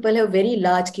 Some people have very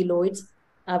large keloids,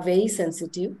 are very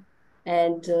sensitive,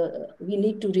 and we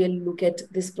need to really look at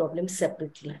this problem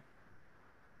separately.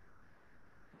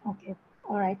 Okay,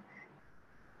 all right.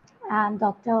 And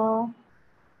Dr.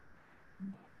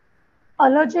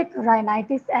 Allergic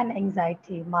rhinitis and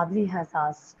anxiety, Madhuri has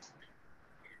asked.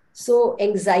 So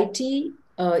anxiety,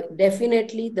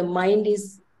 definitely the mind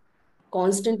is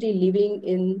constantly living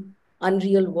in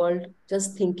unreal world,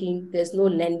 just thinking there's no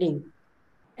landing.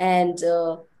 And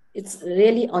it's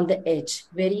really on the edge,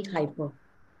 very hyper.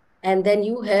 And then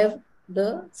you have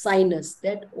the sinus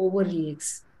that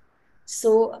overreacts.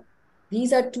 So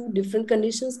these are two different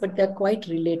conditions, but they're quite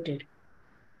related.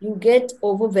 You get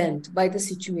overwhelmed by the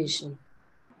situation,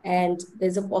 and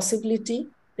there's a possibility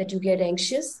that you get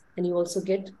anxious and you also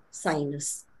get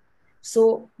sinus.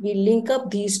 So we link up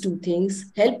these two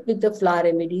things, help with the flower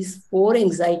remedies for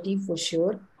anxiety for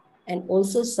sure, and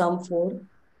also some for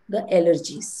the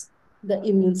allergies, the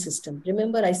immune system.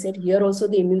 Remember, I said here also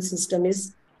the immune system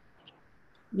is,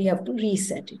 we have to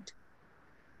reset it.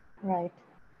 Right.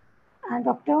 And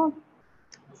Dr.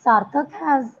 Sarthak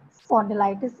has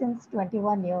spondylitis since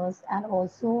 21 years and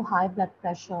also high blood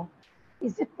pressure.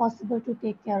 Is it possible to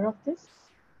take care of this?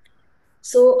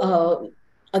 So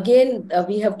again,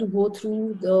 we have to go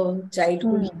through the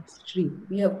childhood history.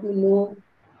 We have to know,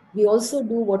 we also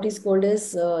do what is called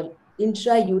as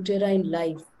intrauterine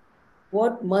life.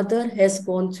 What mother has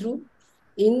gone through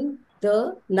in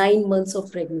the 9 months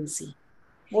of pregnancy,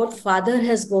 what father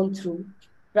has gone through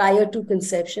prior to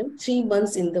conception, 3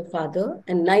 months in the father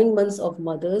and 9 months of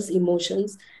mother's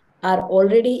emotions are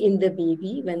already in the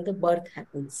baby when the birth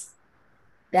happens.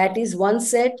 That is one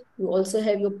set. You also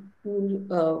have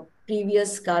your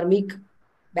previous karmic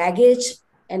baggage,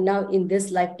 and now in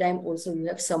this lifetime also you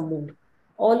have some more.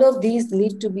 All of these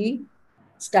need to be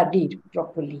studied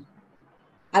properly.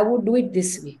 I would do it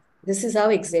this way. This is how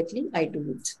exactly I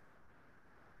do it.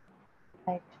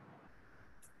 Right.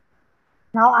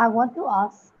 Now I want to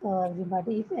ask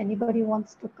everybody, if anybody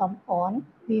wants to come on,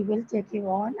 we will take you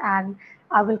on, and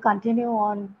I will continue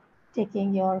on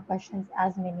taking your questions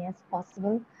as many as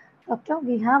possible. Doctor,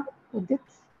 we have Udit.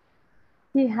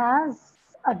 He has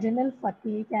adrenal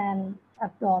fatigue and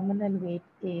abdominal weight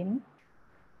gain.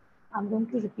 I'm going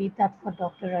to repeat that for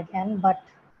doctor again, but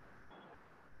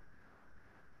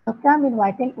Doctor, I'm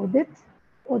inviting Udit.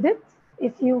 Udit,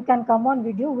 if you can come on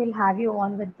video, we'll have you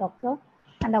on with Doctor.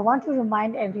 And I want to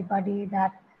remind everybody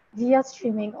that we are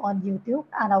streaming on YouTube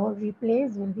and our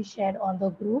replays will be shared on the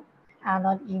group and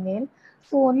on email.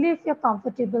 So only if you're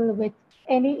comfortable with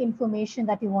any information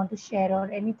that you want to share or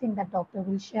anything that Doctor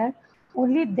will share,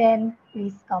 only then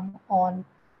please come on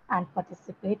and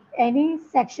participate. Any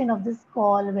section of this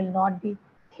call will not be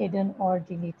hidden or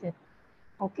deleted.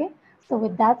 Okay, so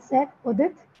with that said,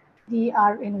 Udit, we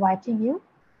are inviting you.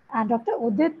 And Dr.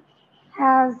 Udit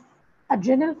has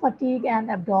adrenal fatigue and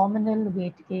abdominal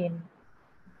weight gain.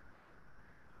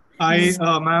 Hi,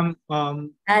 ma'am.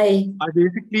 Hi. I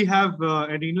basically have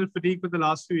adrenal fatigue for the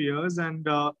last few years, and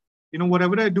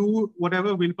whatever I do,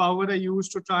 whatever willpower I use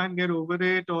to try and get over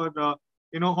it, or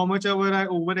how much ever I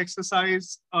over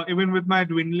exercise, even with my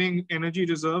dwindling energy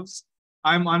reserves,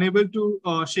 I'm unable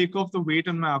to shake off the weight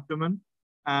on my abdomen,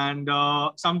 and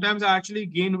sometimes I actually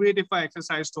gain weight if I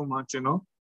exercise too much,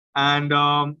 and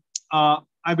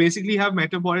I basically have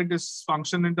metabolic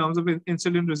dysfunction in terms of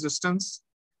insulin resistance,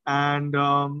 and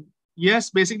yes,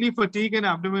 basically fatigue and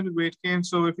abdominal weight gain.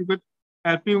 So if you could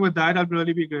help me with that, I'd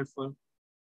really be grateful.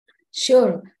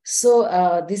 Sure.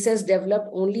 So this has developed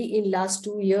only in last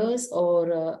 2 years,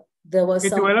 or there was It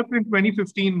some developed in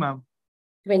 2015, ma'am.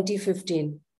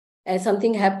 2015, and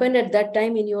something happened at that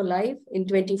time in your life in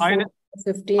 2014, High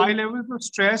 15. levels of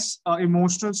stress,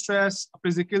 emotional stress,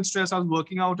 physical stress. I was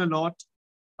working out a lot.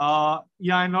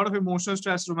 Yeah, and a lot of emotional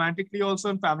stress, romantically also,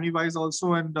 and family wise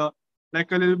also, and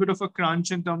like a little bit of a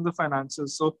crunch in terms of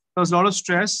finances. So there was a lot of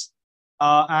stress,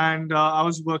 and I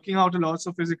was working out a lot,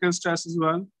 so physical stress as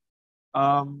well.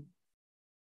 Um,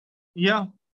 yeah.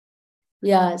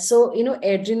 Yeah, so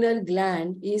adrenal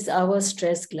gland is our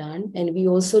stress gland, and we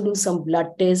also do some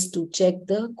blood tests to check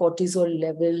the cortisol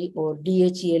level or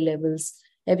DHEA levels.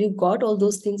 Have you got all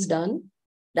those things done?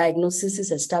 Diagnosis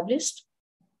is established?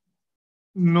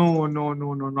 No, no,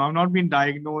 no, no, no. I've not been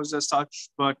diagnosed as such,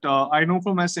 but I know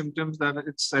from my symptoms that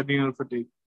it's adrenal fatigue.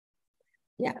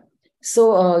 Yeah.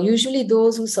 So usually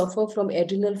those who suffer from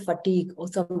adrenal fatigue, or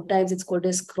sometimes it's called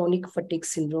as chronic fatigue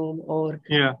syndrome, or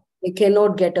Yeah. they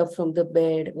cannot get up from the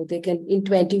bed, or they can, in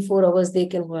 24 hours, they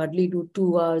can hardly do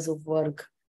 2 hours of work,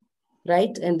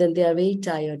 right? And then they are very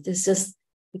tired. They're just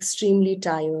extremely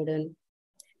tired, and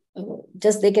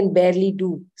just they can barely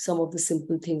do some of the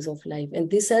simple things of life. And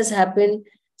this has happened.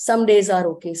 Some days are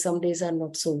okay, some days are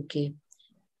not so okay.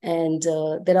 And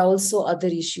there are also other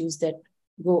issues that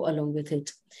go along with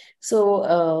it.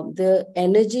 So the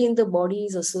energy in the body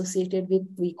is associated with,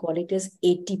 we call it as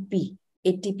ATP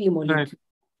molecule,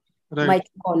 Right.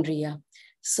 mitochondria.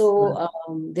 So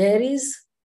there is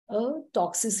a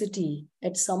toxicity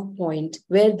at some point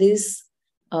where this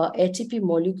ATP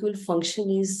molecule function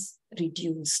is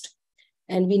reduced,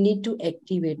 and we need to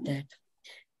activate that.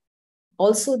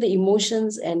 Also, the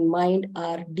emotions and mind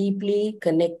are deeply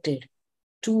connected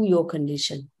to your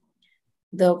condition.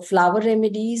 The flower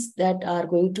remedies that are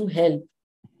going to help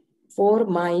for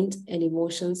mind and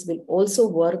emotions will also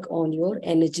work on your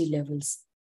energy levels.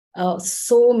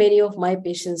 So many of my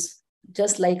patients,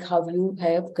 just like how you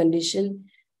have condition,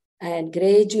 and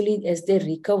gradually as they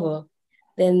recover,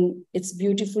 then it's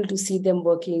beautiful to see them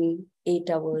working 8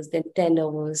 hours, then 10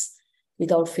 hours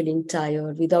without feeling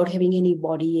tired, without having any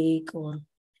body ache or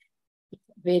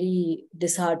very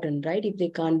disheartened, right? If they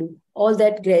can't do all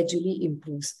that, gradually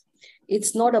improves.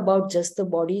 It's not about just the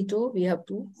body though. We have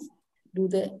to do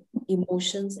the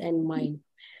emotions and mind.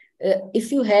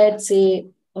 If you had, say,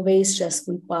 a very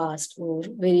stressful past or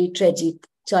very tragic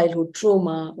childhood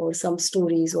trauma or some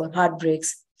stories or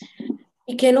heartbreaks,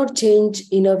 we cannot change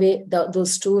in a way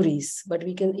those stories, but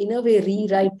we can in a way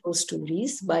rewrite those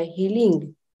stories by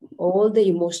healing all the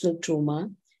emotional trauma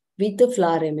with the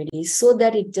flower remedies, so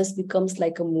that it just becomes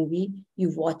like a movie.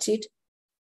 You watch it,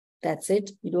 that's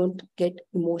it. You don't get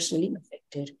emotionally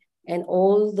affected. And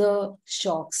all the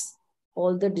shocks,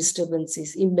 all the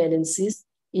disturbances, imbalances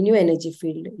in your energy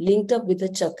field, linked up with the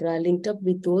chakra, linked up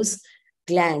with those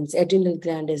glands, adrenal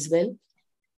gland as well,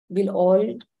 will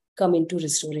all come into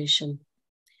restoration.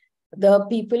 The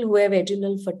people who have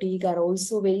adrenal fatigue are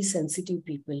also very sensitive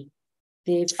people.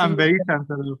 They I'm feel very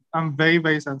sensitive. I'm very,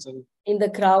 very sensitive. in the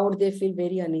crowd, they feel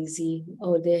very uneasy,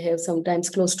 or they have sometimes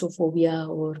claustrophobia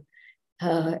or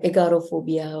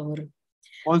agoraphobia,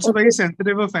 Also or very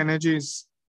sensitive of energies.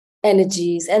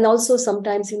 energies. And also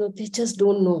sometimes, they just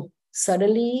don't know.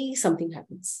 Suddenly something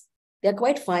happens. They're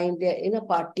quite fine. They're in a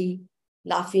party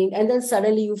laughing, and then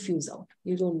suddenly you fuse out.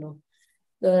 You don't know.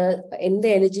 In the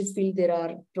energy field, there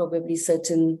are probably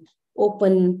certain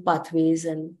open pathways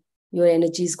and your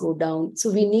energies go down.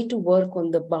 So we need to work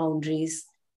on the boundaries.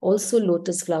 Also,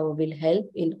 lotus flower will help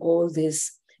in all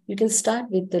this. You can start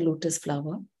with the lotus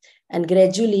flower, and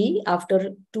gradually,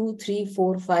 after 2, 3,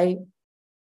 4, 5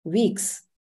 weeks,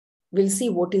 we'll see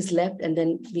what is left, and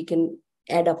then we can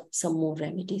add up some more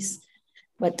remedies.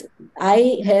 But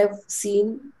I have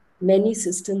seen many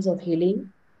systems of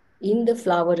healing in the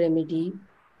flower remedy.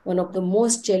 One of the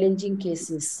most challenging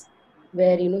cases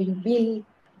where you will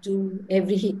do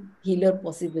every healer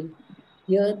possible.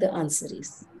 Here the answer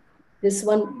is this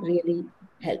one really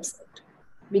helps out,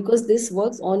 because this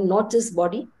works on not just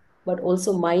body but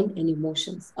also mind and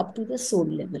emotions up to the soul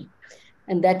level.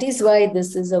 And that is why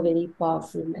this is a very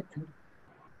powerful method.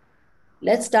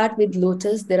 Let's start with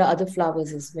lotus. There are other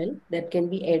flowers as well that can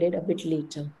be added a bit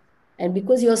later. And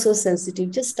because you're so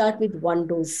sensitive, just start with one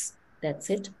dose.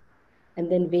 That's it.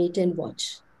 And then wait and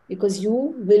watch, because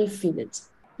you will feel it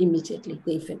immediately,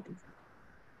 the effect.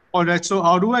 All right. So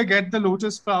how do I get the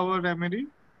lotus flower remedy?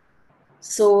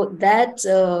 So that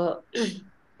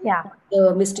Yeah.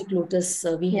 the Mystic Lotus,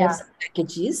 we have Yeah. some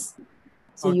packages.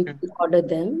 So you Okay. can order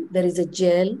them. There is a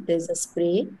gel, there's a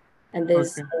spray, and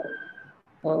there's Okay.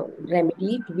 a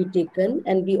remedy to be taken.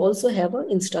 And we also have an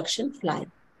instruction flyer.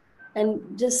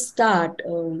 and just start.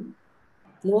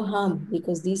 No harm,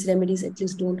 because these remedies at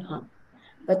least don't harm.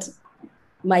 But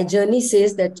my journey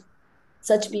says that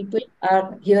such people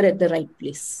are here at the right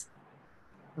place.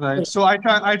 Right. So I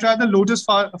try the lotus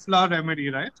flower remedy,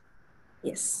 right?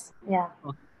 Yes. Yeah.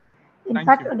 Okay. In Thank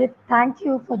fact, you. Udit, thank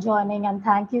you for joining and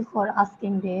thank you for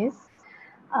asking this.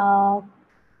 Uh,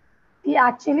 we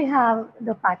actually have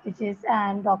the packages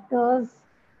and doctors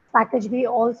package. We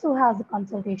also has a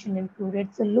consultation included.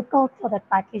 So look out for that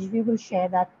package. We will share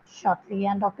that shortly.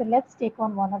 And doctor, let's take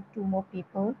on one or two more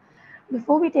people.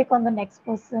 Before we take on the next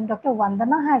person, Dr.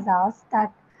 Vandana has asked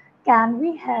that can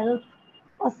we help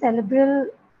a cerebral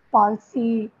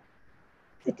palsy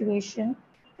situation?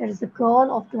 There is a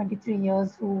girl of 23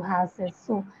 years who has this.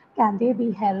 So can they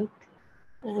be helped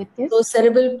with this? So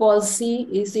cerebral palsy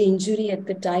is the injury at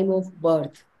the time of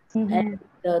birth, and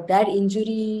that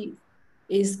injury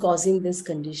is causing this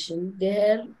condition. They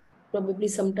are probably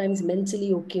sometimes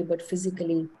mentally okay, but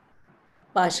physically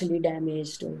partially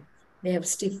damaged, or they have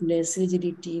stiffness,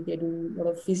 rigidity. They do a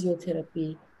lot of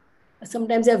physiotherapy.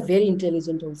 Sometimes they are very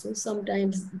intelligent also.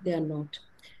 Sometimes they are not.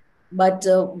 But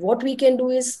what we can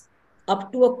do is,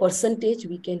 up to a percentage,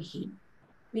 we can heal.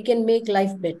 We can make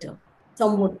life better,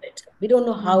 somewhat better. We don't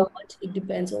know how much. It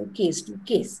depends on case to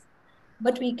case,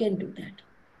 but we can do that.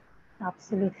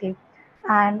 Absolutely.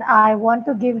 And I want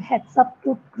to give heads up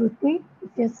to Kruti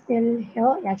if you're still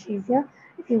here. Yeah, she's here.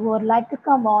 If you would like to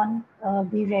come on,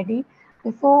 be ready.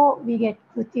 Before we get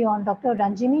Kruti on, Dr.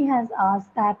 Ranjini has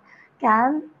asked that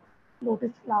can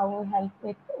lotus flower help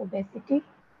with obesity?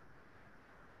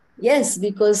 Yes,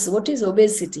 because what is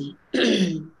obesity?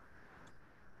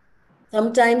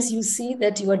 Sometimes you see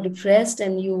that you are depressed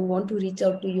and you want to reach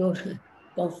out to your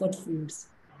comfort foods.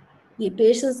 The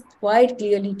patients quite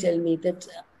clearly tell me that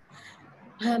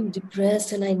I'm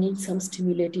depressed and I need some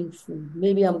stimulating food.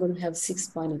 Maybe I'm going to have six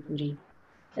pani puri.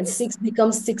 And six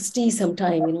becomes 60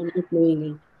 sometime, not knowing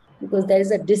it. Because there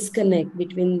is a disconnect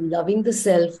between loving the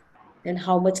self and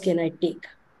how much can I take.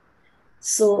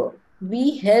 So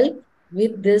we help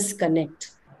with this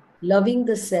connect, loving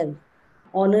the self,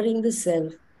 honoring the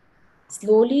self.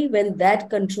 Slowly, when that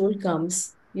control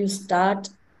comes, you start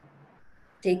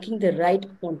taking the right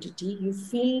quantity. You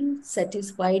feel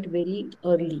satisfied very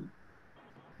early.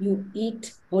 You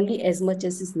eat only as much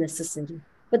as is necessary.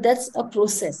 But that's a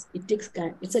process. It takes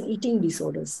time. It's an eating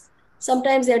disorders.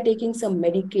 Sometimes they are taking some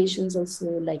medications also,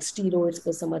 like steroids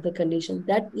for some other condition.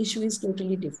 That issue is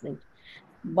totally different.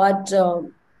 But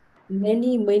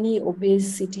many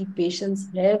obesity patients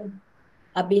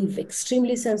have been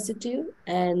extremely sensitive,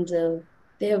 and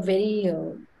they have very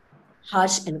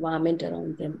harsh environment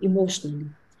around them emotionally.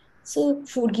 So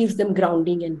food gives them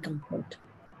grounding and comfort,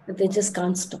 but they just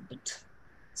can't stop it.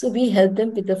 So we help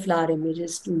them with the flower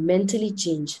images to mentally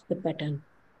change the pattern,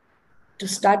 to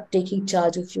start taking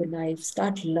charge of your life,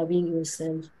 start loving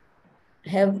yourself,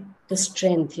 have the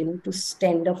strength, to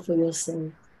stand up for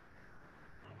yourself.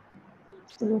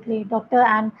 Absolutely, doctor.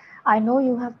 And I know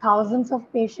you have thousands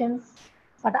of patients,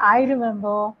 but I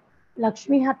remember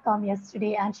Lakshmi had come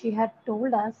yesterday and she had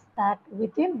told us that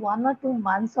within 1 or 2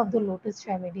 months of the Lotus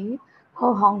remedy,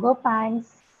 her hunger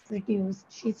pangs reduced.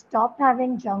 She stopped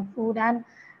having junk food and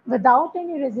without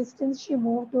any resistance, she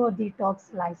moved to a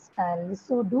detox lifestyle.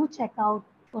 So do check out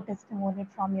her testimony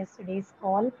from yesterday's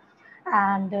call.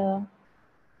 And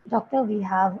Doctor, we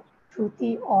have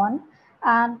Shruti on,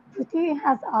 and Shruti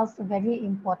has asked a very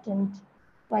important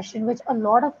question, which a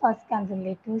lot of us can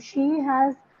relate to. She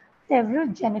has several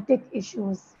genetic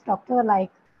issues, doctor,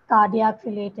 like cardiac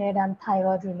related and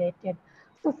thyroid related.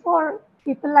 So, for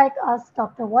people like us,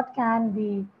 doctor,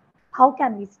 how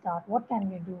can we start? What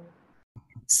can we do?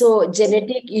 So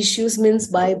genetic issues means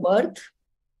by birth.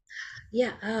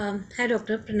 Yeah, hi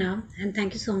Dr. Pranam, and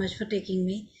thank you so much for taking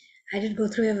me. I did go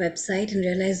through your website and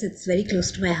realized it's very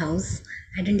close to my house.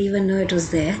 I didn't even know it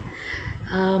was there.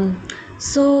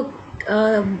 So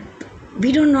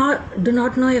we do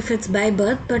not know if it's by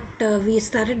birth, but we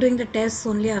started doing the tests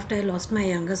only after I lost my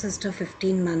younger sister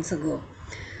 15 months ago.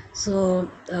 So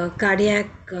cardiac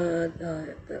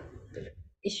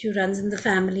issue runs in the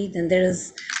family. Then there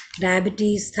is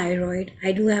diabetes, thyroid.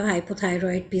 I do have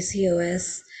hypothyroid,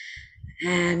 PCOS,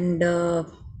 and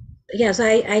yeah, so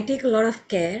I take a lot of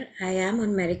care. I am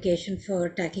on medication for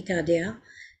tachycardia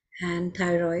and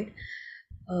thyroid,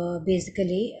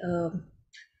 basically.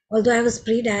 Although I was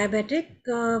pre-diabetic,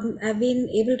 I've been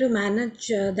able to manage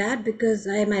that because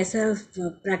I myself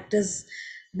practice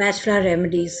batch flower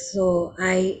remedies. So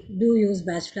I do use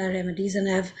batch flower remedies, and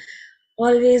I've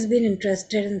always been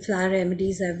interested in flower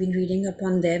remedies. I've been reading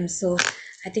upon them. So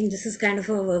I think this is kind of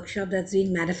a workshop that's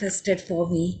been manifested for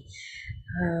me.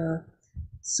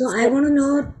 So I want to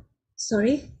know,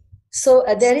 sorry? So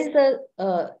there is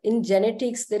in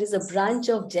genetics, there is a branch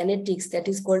of genetics that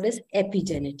is called as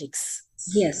epigenetics.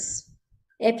 Yes.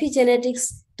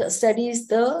 Epigenetics studies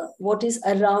what is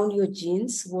around your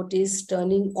genes, what is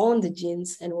turning on the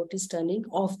genes, and what is turning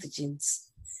off the genes.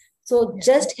 So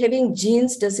just having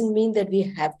genes doesn't mean that we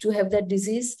have to have that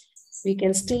disease. We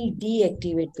can still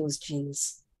deactivate those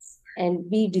genes and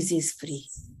be disease free.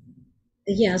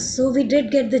 Yeah, so we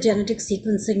did get the genetic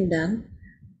sequencing done,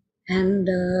 and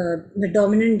the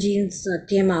dominant genes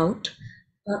came out.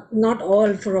 Not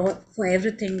all for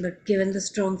everything, but given the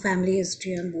strong family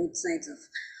history on both sides of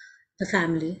the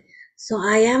family. So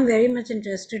I am very much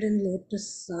interested in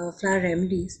lotus flower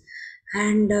remedies,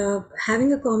 and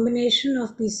having a combination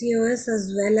of PCOS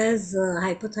as well as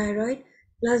hypothyroid,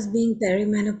 plus being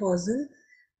perimenopausal,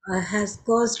 has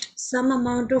caused some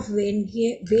amount of weight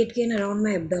gain around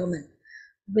my abdomen,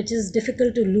 which is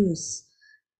difficult to lose.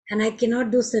 And I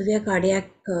cannot do severe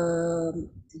cardiac,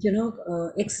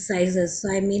 exercises. So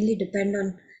I mainly depend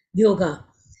on yoga.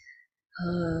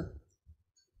 Uh,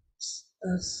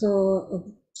 so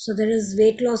there is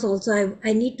weight loss also.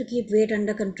 I need to keep weight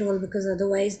under control, because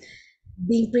otherwise,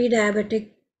 being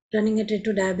pre-diabetic, turning it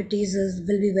into diabetes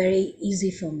will be very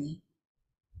easy for me.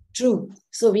 True.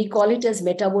 So we call it as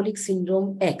metabolic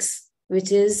syndrome X,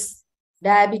 which is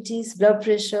diabetes, blood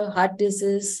pressure, heart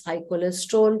disease, high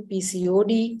cholesterol,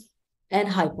 PCOD, and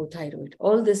hypothyroid.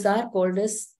 All these are called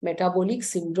as metabolic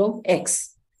syndrome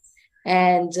X.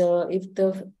 And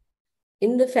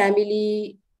in the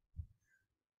family,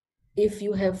 if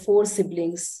you have 4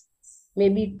 siblings,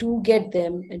 maybe 2 get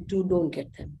them and 2 don't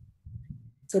get them.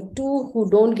 So 2 who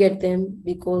don't get them,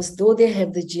 because though they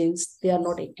have the genes, they are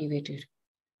not activated.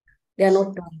 They are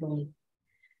not turned on.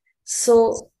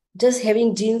 So just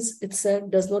having genes itself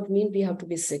does not mean we have to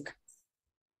be sick.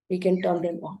 We can turn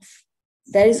them off.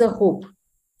 There is a hope.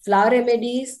 Flower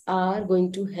remedies are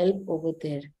going to help over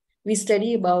there. We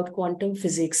study about quantum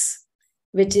physics,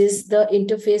 which is the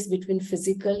interface between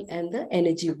physical and the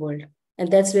energy world. And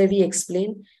that's where we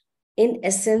explain, in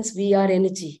essence, we are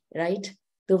energy, right?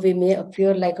 Though we may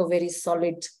appear like a very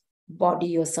solid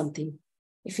body or something.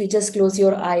 If you just close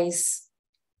your eyes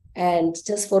and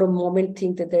just for a moment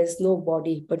think that there's no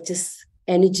body, but just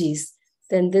energies,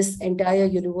 then this entire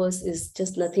universe is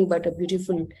just nothing but a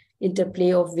beautiful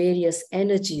interplay of various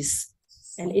energies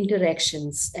and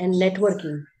interactions and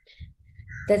networking.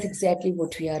 That's exactly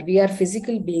what we are. We are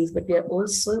physical beings, but we are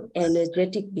also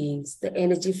energetic beings. The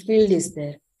energy field is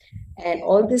there. And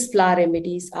all these flower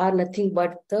remedies are nothing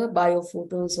but the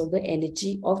biophotons or the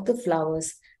energy of the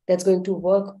flowers that's going to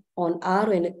work on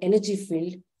our energy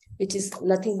field, which is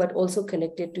nothing but also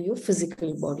connected to your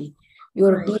physical body.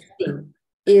 Your breathing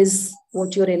is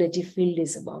what your energy field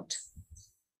is about.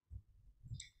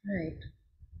 Right.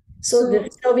 So this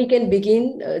is how we can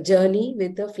begin a journey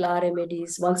with the flower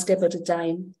remedies, one step at a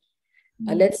time.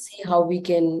 Let's see how we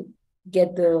can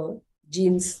get the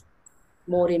genes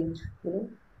more in,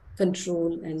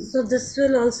 control. And so this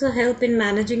will also help in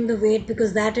managing the weight,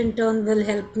 because that in turn will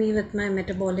help me with my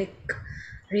metabolic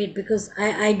rate, because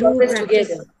I do always practice.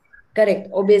 together. Correct.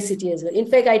 Obesity as well. In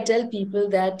fact, I tell people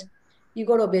that you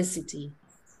got obesity,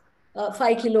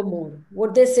 5 kilo more.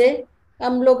 What they say,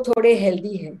 हम लोग थोड़े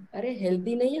healthy हैं. अरे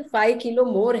healthy नहीं है, 5 kilo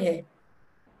मोर है.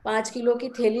 5 kilo की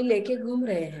थैली लेके घूम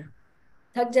रहे हैं.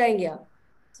 थक जाएंगे आप.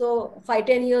 So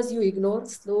 5-10 years you ignore,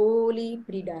 slowly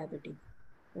pre-diabetic.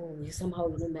 Oh, you somehow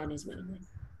manage.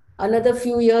 Another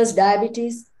few years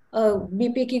diabetes,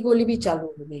 BP की गोली भी चालू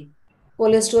हो गई.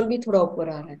 कोलेस्ट्रॉल भी थोड़ा ऊपर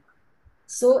आ रहा है.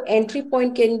 So entry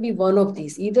point can be one of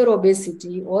these, either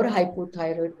obesity or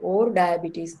hypothyroid or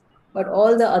diabetes, but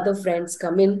all the other friends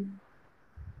come in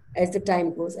as the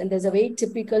time goes. And there's a very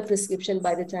typical prescription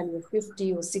by the time you're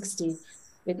 50 or 60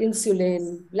 with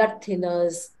insulin, blood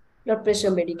thinners, blood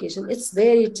pressure medication. It's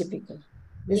very typical.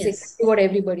 This is exactly what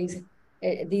everybody's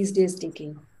these days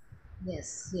taking.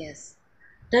 Yes.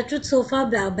 That would so far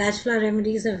batch flower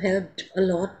remedies have helped a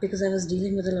lot, because I was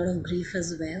dealing with a lot of grief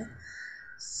as well.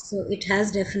 So it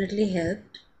has definitely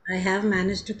helped. I have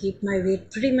managed to keep my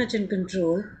weight pretty much in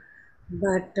control,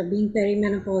 but being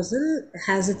perimenopausal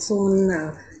has its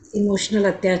own emotional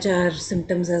atyachar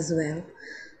symptoms as well.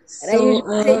 And I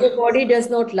usually say your So body does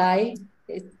not lie.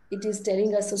 It is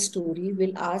telling us a story.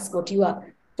 We'll ask what you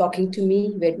are talking to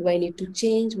me. Where do I need to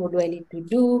change? What do I need to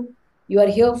do? You are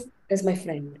here as my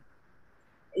friend.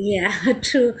 yeah,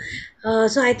 true.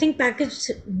 So I think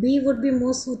package B would be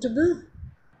more suitable.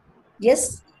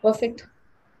 Yes, perfect.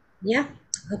 Yeah.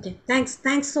 Okay. Thanks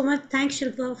so much. Thanks,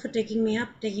 Shilpa, for taking me on.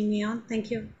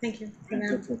 Thank you. Thank you,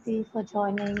 Pranam. Tuti, for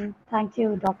joining. Thank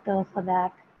you, doctor, for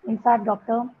that. In fact,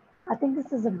 doctor, I think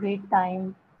this is a great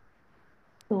time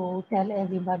to tell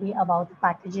everybody about the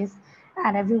packages.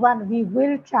 And everyone, we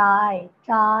will try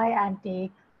and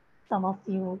take some of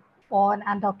you on.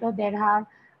 And doctor, there are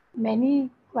many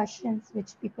questions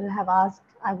which people have asked.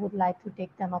 I would like to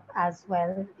take them up as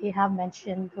well. They have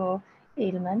mentioned the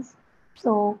ailments.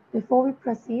 So before we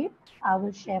proceed, I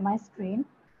will share my screen.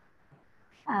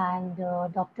 And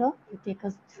doctor, you take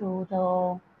us through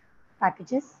the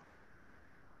packages.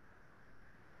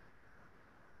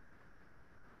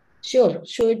 Sure,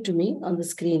 show it to me on the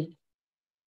screen.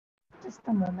 Just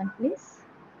a moment, please.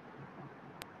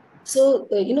 So,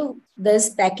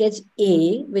 there's package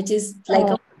A, which is like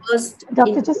a first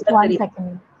Doctor, just one introductory.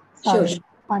 second. Sure, Sorry. sure.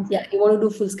 One Yeah, second. you want to do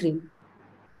full screen?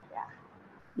 Yeah.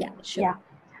 Yeah, sure. Yeah.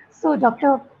 So,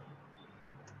 doctor,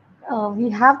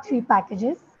 we have three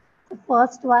packages. The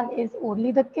first one is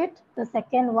only the kit. The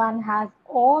second one has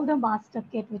all the master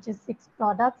kit, which is 6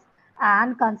 products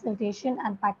and consultation.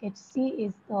 And package C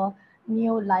is the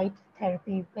neo light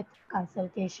therapy with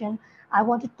consultation. I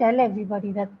want to tell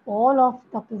everybody that all of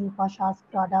Dr. Rupa Shah's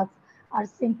products are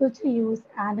simple to use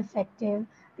and effective.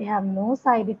 They have no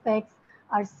side effects,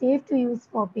 are safe to use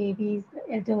for babies,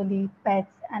 elderly,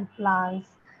 pets, and plants,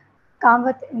 come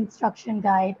with instruction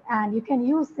guide, and you can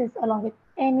use this along with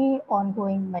any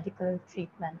ongoing medical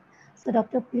treatment. So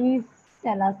doctor, please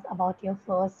tell us about your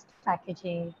first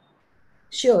packaging.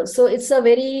 Sure. So it's a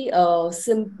very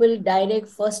simple, direct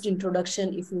first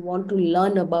introduction if you want to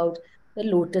learn about the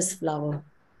lotus flower.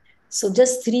 So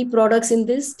just 3 products in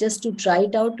this, just to try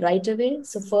it out right away.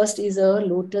 So first is a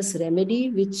lotus remedy,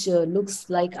 which looks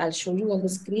like, I'll show you on the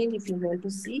screen if you want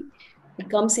to see. It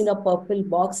comes in a purple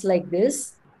box like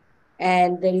this,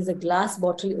 and there is a glass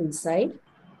bottle inside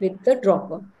with the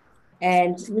dropper.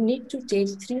 And you need to take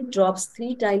 3 drops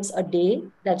 3 times a day.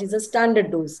 That is a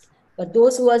standard dose. But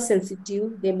those who are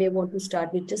sensitive, they may want to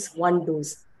start with just 1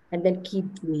 dose and then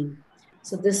keep doing.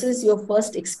 So this is your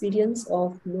first experience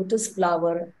of lotus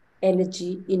flower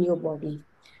energy in your body.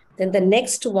 Then the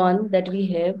next one that we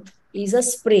have is a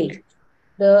spray.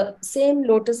 The same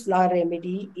lotus flower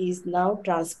remedy is now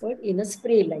transferred in a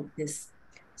spray like this.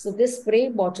 So this spray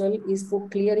bottle is for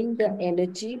clearing the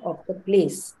energy of the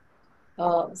place.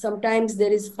 Sometimes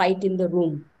there is fight in the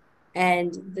room,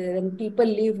 and when people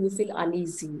leave, you feel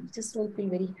uneasy. You just don't feel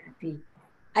very happy.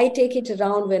 I take it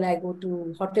around when I go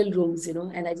to hotel rooms,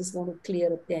 and I just want to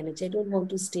clear up the energy. I don't want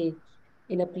to stay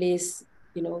in a place,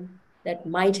 that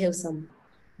might have some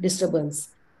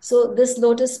disturbance. So this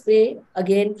lotus spray,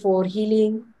 again, for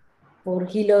healing, for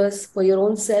healers, for your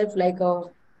own self, like a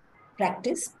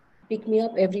practice. Pick me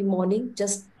up every morning,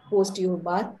 just post your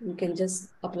bath. You can just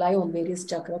apply on various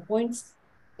chakra points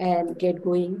and get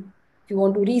going. If you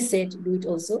want to reset, do it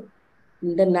also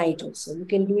in the night also. You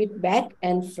can do it back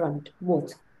and front,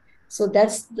 both. So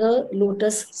that's the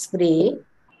lotus spray.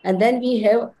 And then we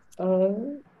have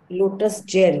lotus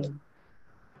gel.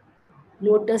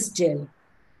 Lotus gel.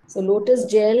 So lotus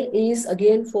gel is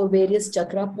again for various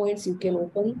chakra points you can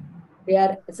open. They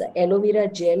are, it's an aloe vera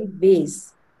gel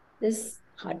base. This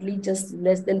hardly just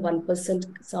less than 1%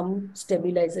 some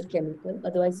stabilizer chemical,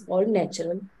 otherwise all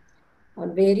natural.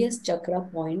 On various chakra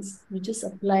points, you just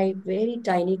apply very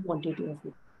tiny quantity of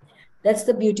it. That's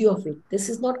the beauty of it. This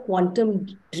is not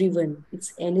quantum driven,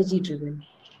 it's energy driven.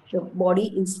 The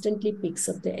body instantly picks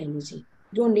up the energy.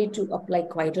 You don't need to apply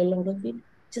quite a lot of it,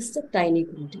 just a tiny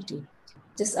quantity.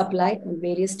 Just apply on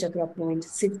various chakra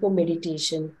points, sit for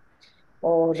meditation,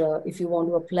 or if you want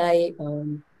to apply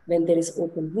when there is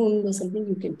open wound or something,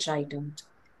 you can try it out.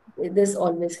 This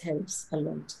always helps a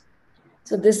lot.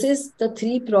 So this is the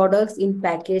 3 products in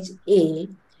package A.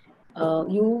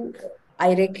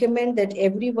 I recommend that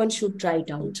everyone should try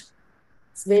it out.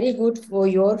 It's very good for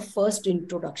your first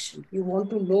introduction. You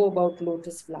want to know about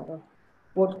lotus flower.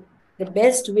 What the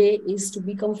best way is to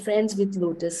become friends with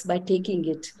lotus by taking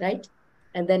it, right?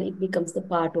 And then it becomes the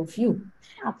part of you.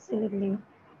 Absolutely.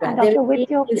 Yeah, And there doctor, is with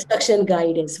your instruction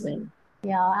guide as well.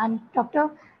 yeah, and doctor,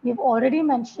 you've already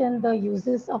mentioned the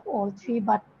uses of all three,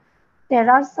 but there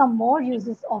are some more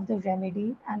uses of the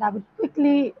remedy, and I would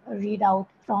quickly read out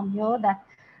from here that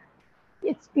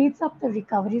it speeds up the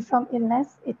recovery from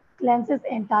illness. It cleanses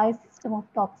entire system of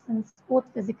toxins, both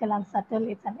physical and subtle.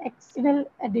 It's an excellent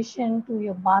addition to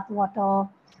your bath water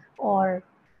or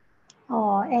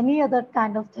any other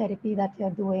kind of therapy that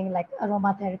you're doing, like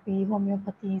aromatherapy,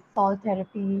 homeopathy, salt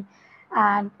therapy.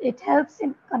 And it helps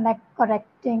in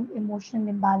correcting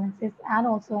emotional imbalances and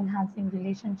also enhancing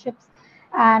relationships.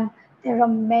 And there are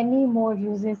many more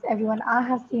uses. Everyone, I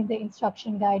have seen the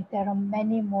instruction guide. There are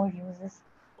many more uses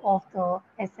of the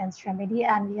essence remedy,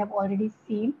 and we have already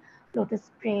seen lotus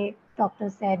spray, doctor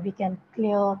said, we can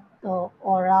clear the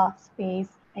aura,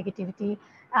 space, negativity,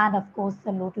 and of course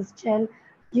the Lotus gel.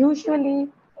 Usually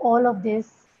all of this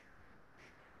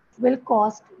will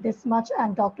cost this much, and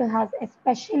doctor has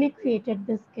especially created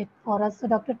this kit for us. So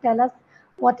doctor, tell us,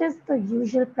 what is the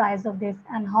usual price of this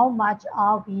and how much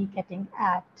are we getting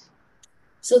at?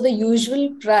 So the usual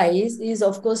price is,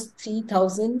 of course,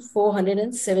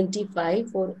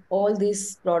 3,475 for all these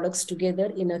products together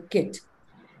in a kit.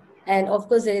 And of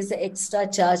course, there is an extra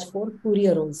charge for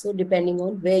courier also, depending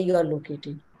on where you are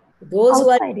located. Those who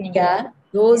are Outside in India. India,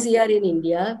 those Yes. who are in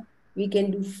India, we can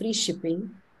do free shipping,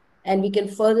 and we can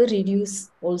further reduce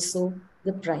also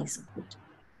the price of it.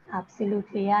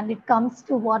 Absolutely. And it comes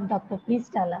to what, doctor? Please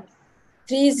tell us.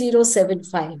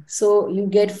 3075. So you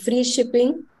get free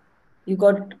shipping, you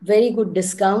got very good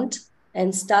discount, and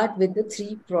start with the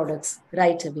 3 products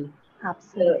right away.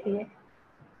 Absolutely.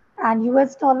 And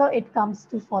US dollar, it comes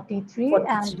to 43. And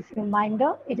 43. just a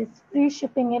reminder, it is free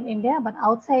shipping in India, but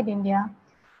outside India,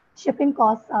 shipping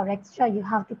costs are extra. You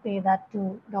have to pay that to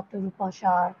Dr. Rupa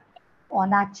Shah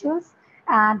on actuals.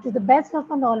 And to the best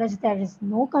of our knowledge, there is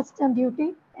no custom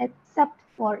duty except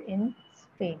for in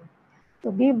Spain.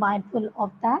 So be mindful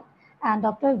of that. And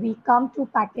doctor, we come to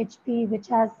package P, which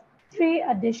has 3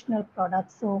 additional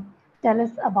products. So tell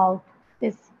us about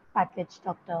this package,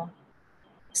 doctor.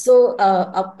 So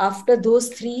after those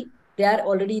 3, they are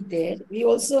already there. We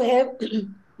also have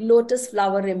lotus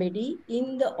flower remedy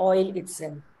in the oil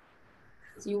itself.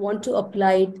 So you want to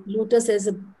apply it. Lotus has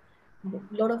a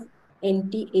lot of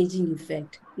anti-aging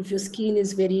effect. If your skin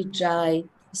is very dry,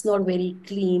 it's not very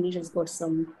clean, it has got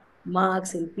some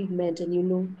marks and pigment,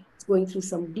 and it's going through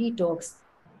some detox,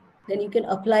 then you can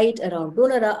apply it around.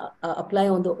 Don't apply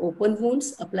on the open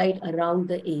wounds, apply it around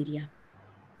the area.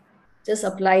 Just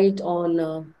apply it on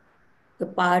the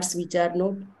parts which are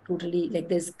not totally, like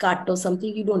there's cut or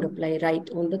something, you don't apply right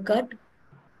on the cut,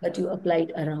 but you apply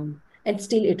it around, and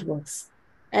still it works.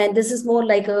 And this is more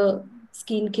like a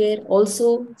skincare.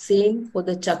 Also, same for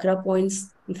the chakra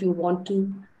points. If you want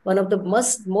to, one of the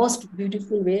most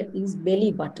beautiful way is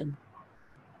belly button.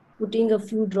 Putting a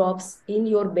few drops in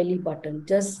your belly button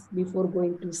just before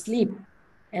going to sleep.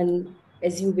 And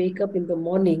as you wake up in the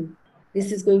morning,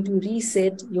 this is going to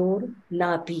reset your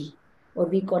napi, or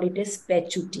we call it as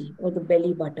pechuti, or the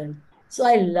belly button. So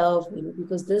I love,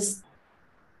 because this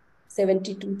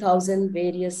 72,000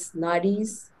 various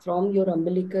nadis from your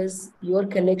umbilicus, your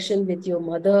connection with your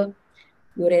mother,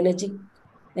 your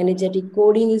energetic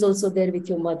coding is also there with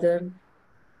your mother.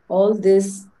 All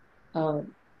this, uh,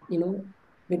 you know,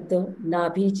 with the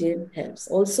Nabi gel helps.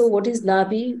 Also, what is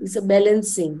Nabi? Is a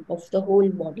balancing of the whole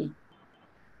body.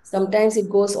 Sometimes it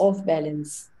goes off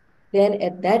balance. Then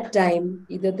at that time,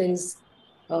 either there is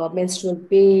menstrual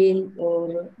pain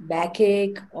or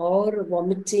backache or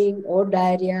vomiting or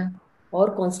diarrhea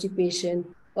or constipation,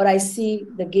 or I see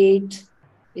the gait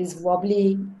is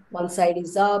wobbly, one side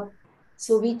is up.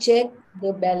 So we check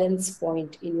the balance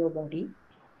point in your body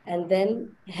and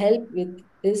then help with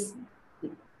this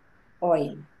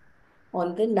oil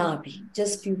on the nabi.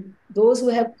 Just few, those who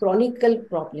have chronical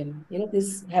problem,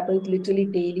 this happens literally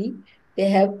daily. They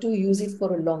have to use it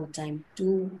for a long time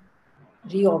to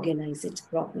reorganize it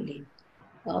properly.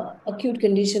 Acute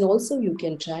condition also you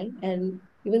can try, and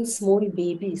even small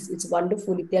babies, it's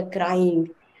wonderful if they're crying,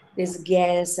 there's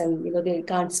gas, and they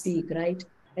can't speak, right?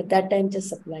 At that time,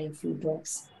 just apply a few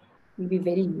drops. It will be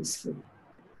very useful.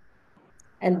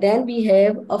 And then we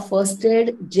have a first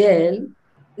aid gel.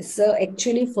 It's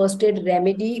actually first aid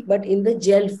remedy, but in the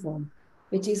gel form,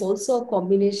 which is also a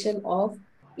combination of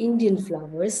Indian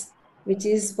flowers, which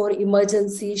is for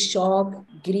emergency, shock,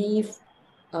 grief.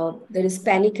 There is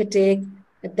panic attack.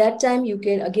 At that time, you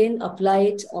can again apply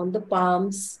it on the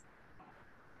palms,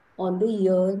 on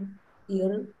the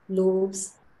ear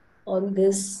lobes, on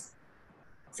this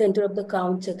center of the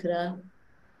crown chakra,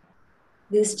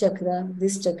 this chakra,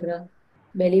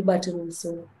 belly button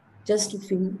also, just to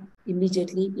feel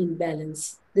immediately in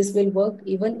balance. This will work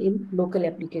even in local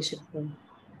application form.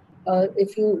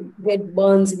 If you get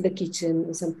burns in the kitchen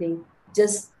or something,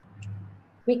 just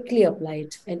quickly apply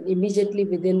it, and immediately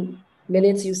within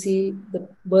minutes, you see the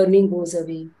burning goes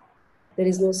away. There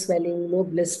is no swelling, no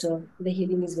blister. The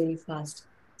healing is very fast.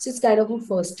 So it's kind of a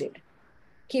first aid.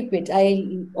 Keep it.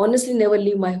 I honestly never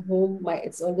leave my home.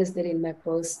 It's always there in my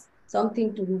purse.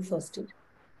 Something to do first aid.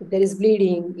 If there is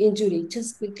bleeding, injury,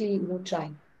 just quickly,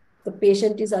 try. The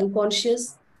patient is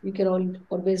unconscious, you can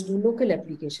always do local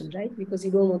application, right? Because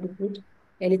you don't want to put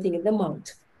anything in the mouth.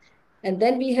 And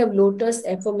then we have Lotus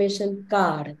affirmation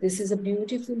card. This is a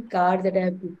beautiful card that I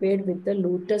have prepared with the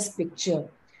Lotus picture.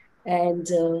 And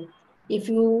if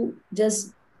you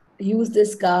just use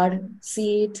this card,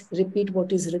 see it, repeat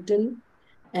what is written,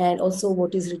 and also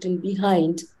what is written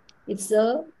behind. It's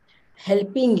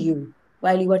helping you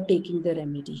while you are taking the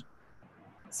remedy.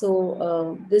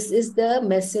 So this is the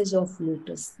message of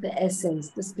Lotus, the essence,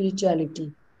 the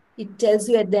spirituality. It tells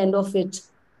you at the end of it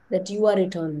that you are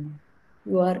eternal,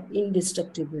 you are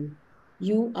indestructible,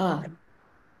 you are.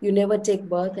 You never take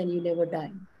birth and you never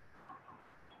die.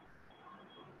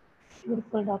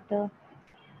 Beautiful, doctor.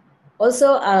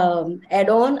 Also, add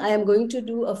on, I am going to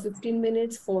do a 15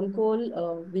 minutes phone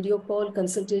call, video call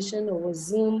consultation over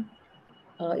Zoom.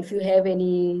 If you have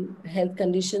any health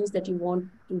conditions that you want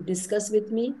to discuss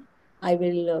with me, I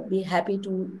will be happy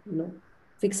to,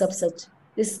 fix up such.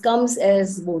 This comes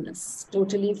as bonus,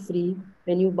 totally free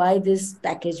when you buy this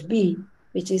package B,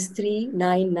 which is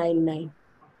 3999.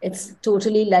 It's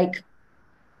totally like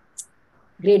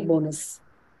great bonus.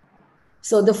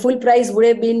 So the full price would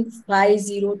have been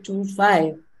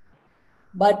 5025,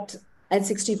 but and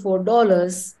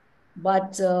 $64,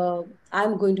 but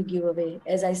I'm going to give away,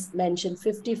 as I mentioned,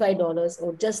 $55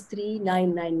 or just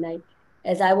 $3999,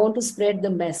 as I want to spread the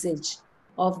message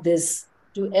of this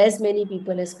to as many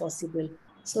people as possible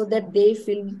so that they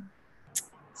feel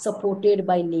supported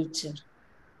by nature.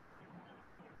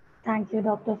 Thank you,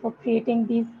 doctor, for creating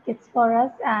these kits for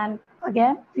us. And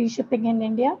again, free shipping in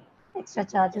India, extra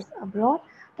charges abroad.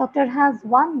 Doctor has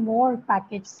one more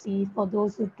package C for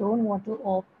those who don't want to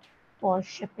opt for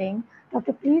shipping.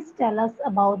 Doctor, please tell us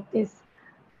about this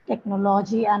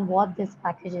technology and what this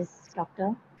package is,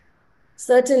 doctor.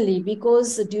 Certainly,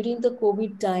 because during the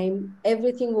COVID time,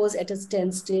 everything was at a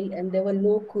standstill and there were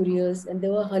no couriers and there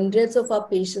were hundreds of our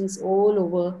patients all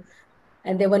over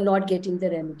and they were not getting the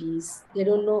remedies. They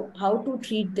don't know how to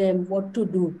treat them, what to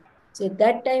do. So at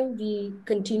that time, we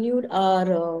continued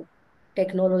our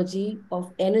technology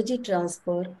of energy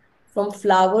transfer from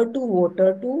flower to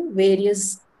water to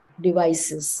various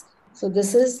devices. So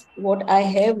this is what I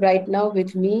have right now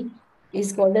with me.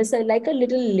 Is called as like a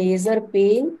little laser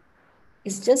pen.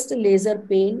 It's just a laser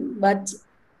pen, but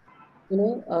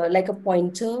like a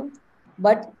pointer.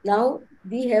 But now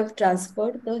we have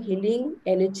transferred the healing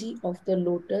energy of the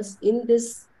lotus in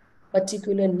this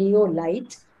particular neo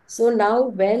light. So now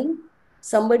when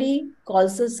somebody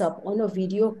calls us up on a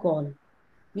video call,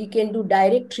 we can do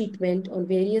direct treatment on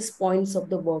various points of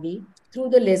the body through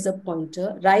the laser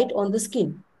pointer right on the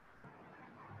skin.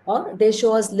 Or they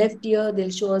show us left ear, they'll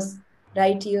show us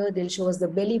right ear, they'll show us the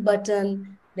belly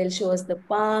button, they'll show us the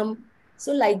palm.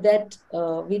 So like that,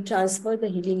 we transfer the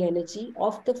healing energy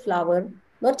of the flower,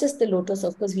 not just the lotus,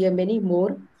 of course, we have many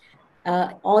more,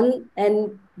 on,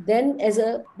 and then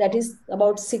that is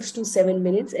about 6 to 7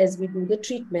 minutes as we do the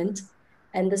treatment.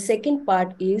 And the second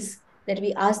part is that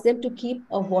we ask them to keep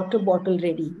a water bottle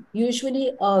ready,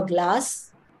 usually a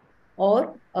glass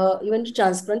or even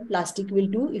transparent plastic will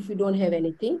do if you don't have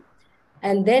anything.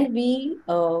 And then we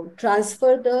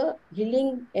transfer the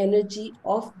healing energy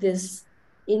of this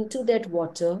into that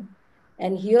water.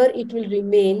 And here it will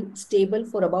remain stable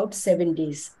for about 7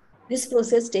 days. This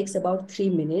process takes about 3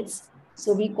 minutes.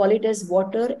 So we call it as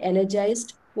water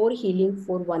energized for healing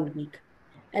for 1 week.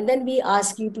 And then we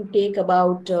ask you to take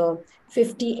about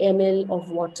 50 ml of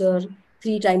water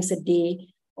 3 times a day,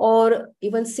 or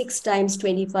even 6 times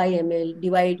 25 ml,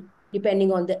 divide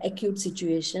depending on the acute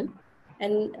situation.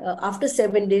 And after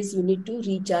 7 days, you need to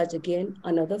recharge again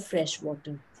another fresh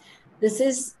water.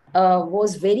 This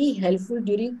was very helpful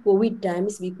during COVID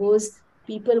times because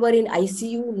people were in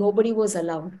ICU, nobody was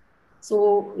allowed.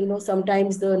 So,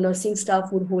 sometimes the nursing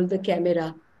staff would hold the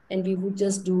camera and we would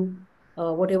just do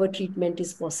whatever treatment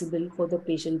is possible for the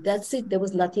patient. That's it. There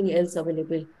was nothing else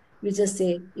available. We just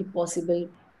say, if possible,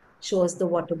 show us the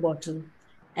water bottle.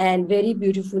 And very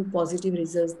beautiful, positive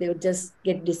results. They would just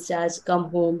get discharged, come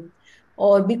home.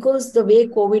 Or because the way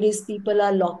COVID is, people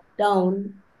are locked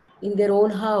down in their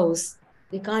own house.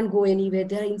 They can't go anywhere.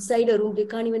 They're inside a room. They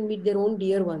can't even meet their own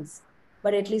dear ones.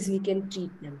 But at least we can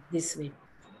treat them this way.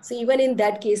 So even in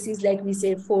that cases, like we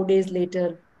say, 4 days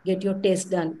later, get your test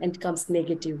done and comes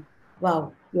negative.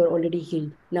 Wow, you're already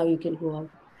healed. Now you can go out.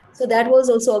 So that was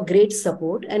also a great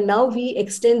support. And now we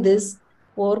extend this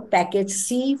for package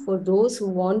C for those who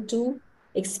want to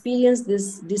experience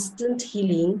this distant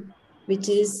healing, which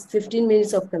is 15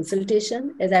 minutes of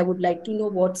consultation, as I would like to know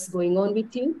what's going on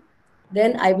with you.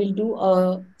 Then I will do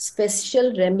a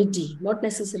special remedy, not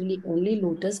necessarily only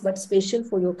lotus, but special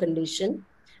for your condition,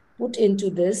 put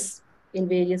into this in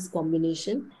various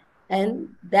combination,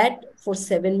 and that for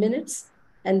 7 minutes.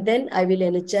 And then I will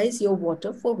energize your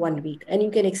water for 1 week. And you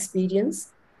can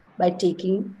experience by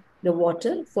taking the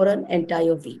water for an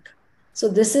entire week. So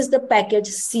this is the package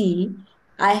C.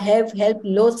 I have helped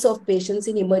lots of patients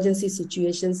in emergency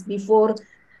situations before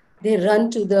they run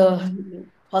to the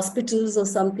hospitals or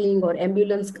something, or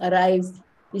ambulance arrives.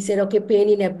 We said, okay, pain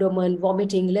in abdomen,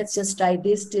 vomiting, let's just try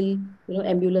this till,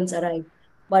 ambulance arrive.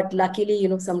 But luckily,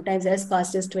 sometimes as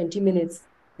fast as 20 minutes,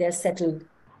 they're settled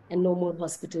and no more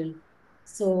hospital.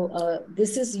 So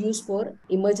this is used for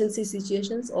emergency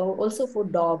situations, or also for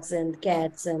dogs and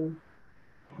cats, and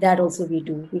that also we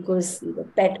do, because the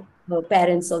pet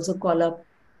parents also call up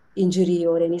injury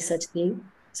or any such thing.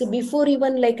 So before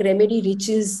even like remedy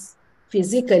reaches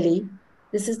physically,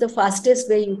 this is the fastest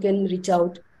way you can reach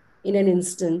out in an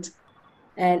instant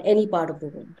and any part of the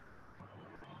world.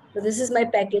 So this is my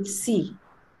package C.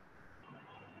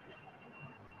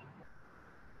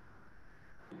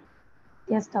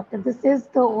 Yes, doctor. This is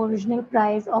the original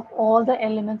price of all the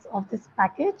elements of this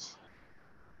package.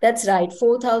 That's right,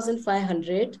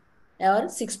 4,500 or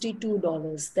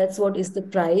 $62. That's what is the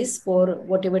price for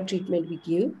whatever treatment we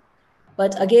give.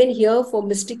 But again, here for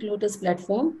Mystic Lotus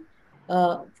platform,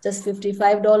 just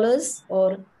 $55,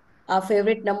 or our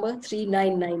favorite number,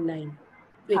 3,999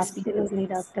 to experience Absolutely,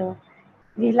 this. doctor.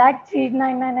 We like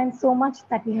 3999 so much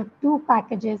that we have two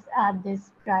packages at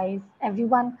this price.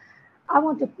 Everyone, I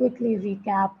want to quickly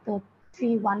recap the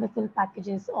three wonderful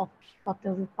packages of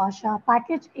Dr. Rupa Shah.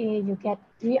 Package A, you get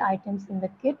 3 items in the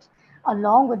kit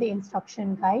along with the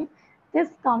instruction guide. This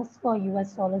comes for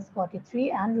US dollars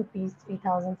 43 and rupees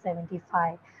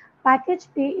 3075. Package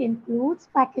B includes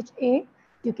package A.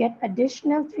 You get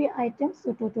additional 3 items,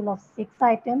 so total of 6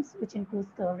 items, which includes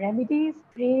the remedy,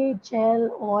 spray,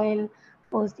 gel, oil,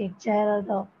 first aid gel,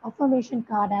 the affirmation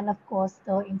card, and of course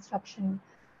the instruction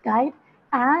guide.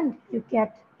 And you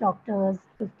get doctor's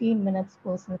 15 minutes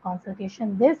personal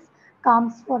consultation. This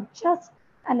comes for just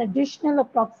an additional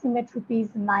approximate rupees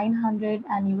 900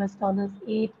 and US dollars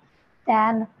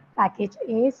 810 package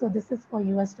A. So this is for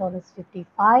US dollars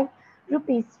 55,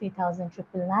 rupees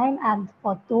 3,999. And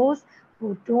for those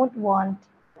who don't want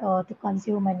to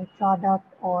consume any product,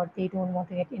 or they don't want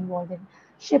to get involved in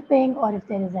shipping, or if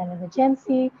there is an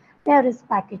emergency, there is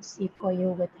package C for you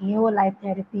with neo-life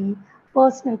therapy,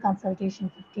 personal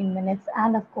consultation 15 minutes,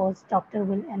 and of course doctor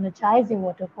will energize your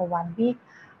water for 1 week,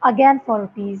 again for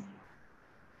rupees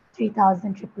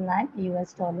 3,999,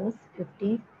 US dollars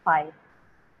 55.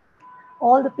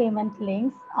 All the payment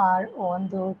links are on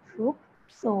the group,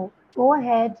 so go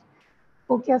ahead,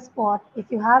 book your spot. If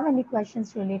you have any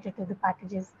questions related to the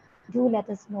packages, do let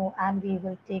us know and we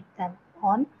will take them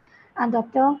on. And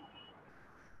Dr.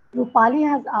 Rupali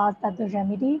has asked that the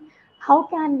remedy, how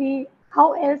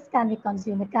else can we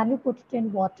consume it? Can we put it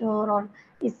in water, or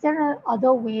is there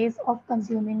other ways of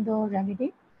consuming the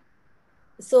remedy?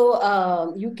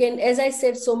 So you can, as I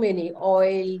said, so many: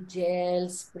 oil, gel,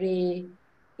 spray,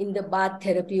 in the bath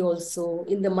therapy also,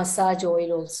 in the massage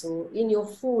oil also, in your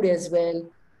food as well,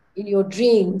 in your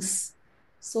drinks,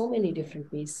 so many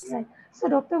different ways. Right. So,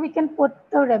 doctor, we can put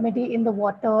the remedy in the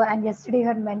water, and yesterday you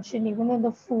had mentioned even in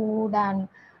the food and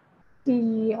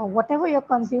tea or whatever you're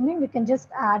consuming, we can just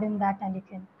add in that and you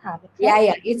can have it, right?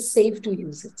 Yeah, it's safe to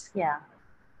use it. Yeah.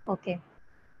 Okay.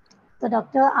 So,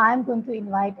 doctor, I'm going to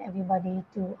invite everybody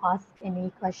to ask any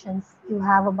questions you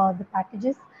have about the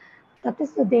packages. Dr.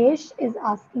 Sudesh is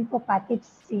asking for package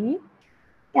C.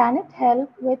 Can it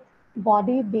help with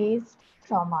body-based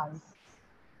traumas?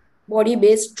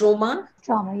 Body-based trauma.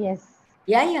 Trauma, yes.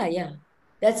 Yeah.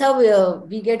 That's how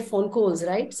we get phone calls,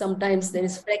 right? Sometimes there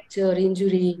is fracture,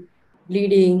 injury,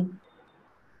 bleeding.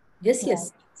 Right.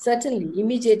 Yes, certainly,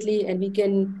 immediately, and we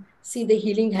can see the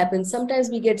healing happen. Sometimes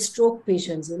we get stroke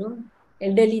patients,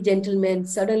 elderly gentlemen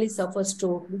suddenly suffer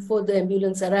stroke before the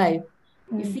ambulance arrive.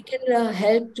 If Mm. we can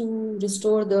help to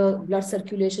restore the blood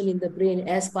circulation in the brain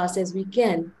as fast as we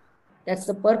can, that's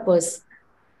the purpose,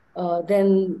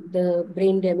 then the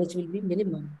brain damage will be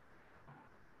minimum.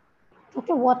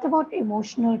 Okay, what about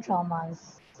emotional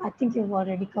traumas? I think you've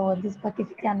already covered this, but if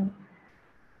you can,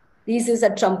 This is a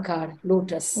trump card,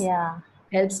 Lotus. yeah,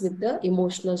 Helps with the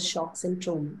emotional shocks and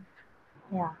trauma.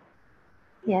 yeah,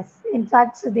 yes. In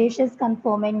fact, Sudesh is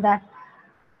confirming that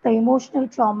the emotional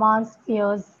traumas,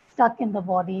 fears stuck in the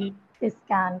body, this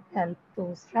can help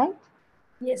those, right?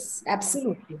 Yes,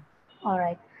 absolutely. All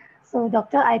right. So,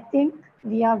 doctor, I think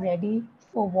we are ready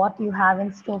for what you have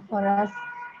in store for us.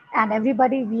 And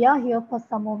everybody, we are here for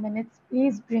some more minutes.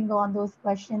 Please bring on those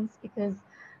questions because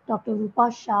Dr.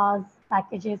 Rupa Shah's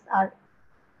packages are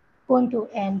going to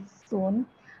end soon.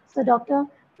 So, doctor,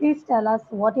 please tell us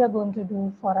what you're going to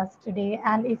do for us today.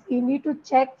 And if you need to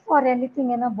check for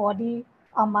anything in a body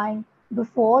or mind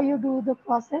before you do the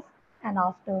process and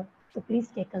after, so please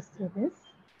take us through this.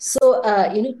 So,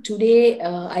 today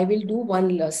I will do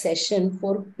one session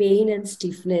for pain and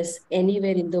stiffness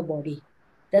anywhere in the body.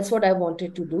 That's what I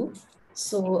wanted to do.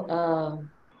 So,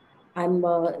 I'm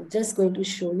just going to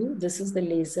show you. This is the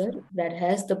laser that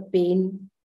has the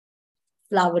pain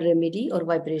flower remedy or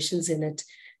vibrations in it.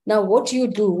 Now, what you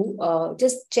do,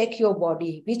 just check your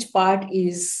body, which part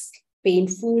is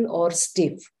painful or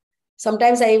stiff.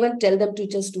 Sometimes I even tell them to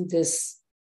just do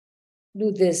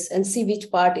this and see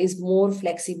which part is more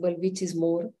flexible, which is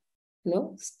more,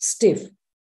 stiff.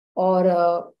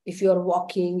 Or if you're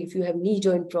walking, if you have knee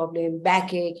joint problem,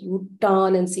 backache, you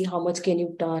turn and see how much can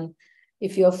you turn.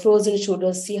 If you have frozen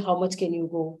shoulders, see how much can you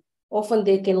go. Often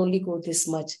they can only go this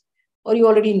much, or you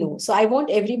already know. So I want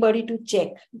everybody to check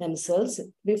themselves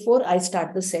before I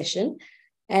start the session.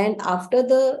 And after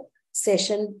the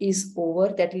session is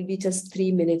over, that will be just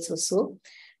 3 minutes or so.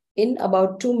 In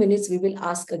about 2 minutes, we will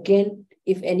ask again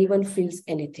if anyone feels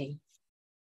anything.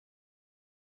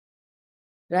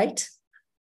 Right?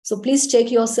 So please check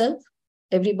yourself,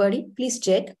 everybody, please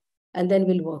check, and then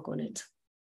we'll work on it.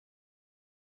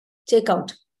 Check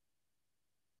out.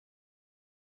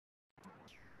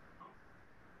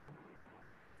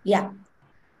 Yeah.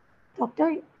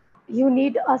 Doctor, you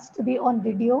need us to be on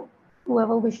video,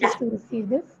 whoever wishes to receive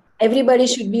this. Everybody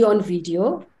should be on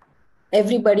video.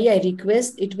 Everybody, I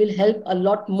request, it will help a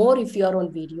lot more if you are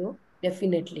on video,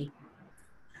 definitely.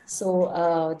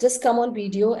 So just come on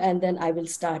video and then I will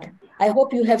start. I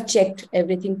hope you have checked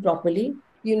everything properly.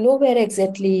 You know where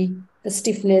exactly the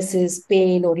stiffness is,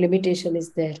 pain or limitation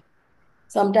is there.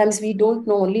 Sometimes we don't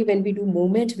know, only when we do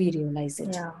movement, we realize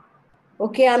it. Yeah.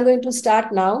 Okay, I'm going to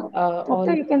start now.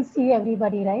 Doctor, you can see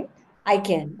everybody, right? I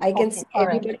can Okay, see all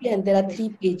right. everybody, and there are Great. 3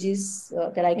 pages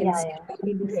that I can see. Yeah. I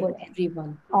will do Great. for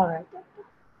everyone. All right.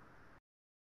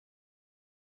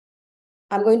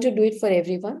 I'm going to do it for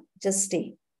everyone. Just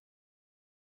stay.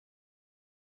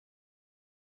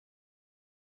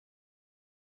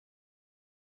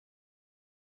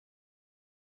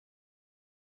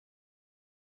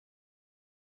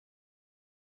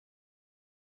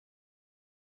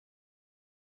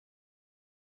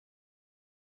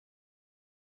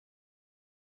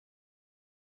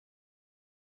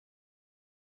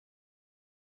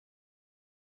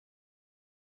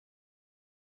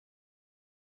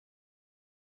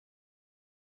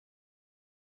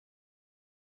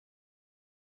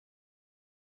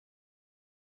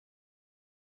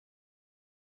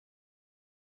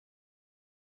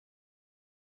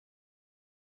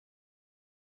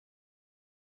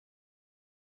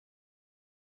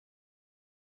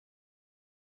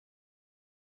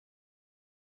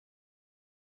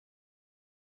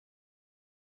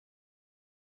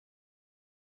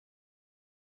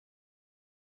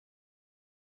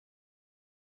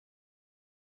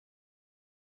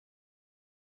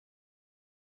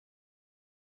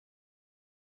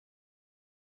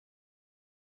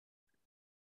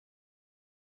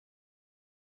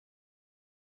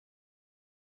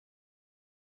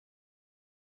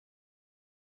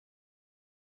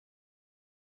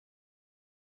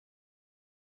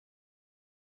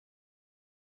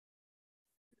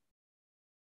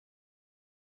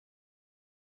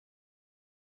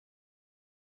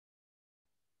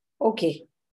 Okay.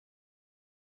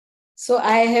 So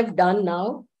I have done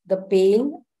now the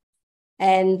pain,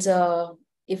 and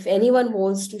if anyone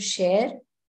wants to share,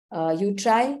 you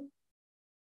try.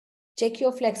 Check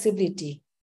your flexibility.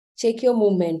 Check your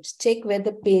movement. Check where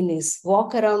the pain is.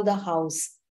 Walk around the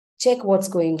house. Check what's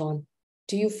going on.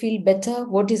 Do you feel better?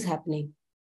 What is happening?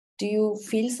 Do you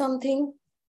feel something?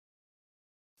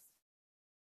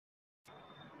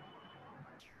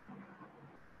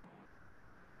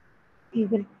 We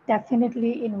will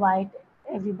definitely invite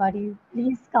everybody.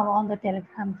 Please come on the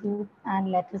Telegram group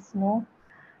and let us know.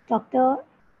 Doctor,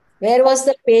 Where was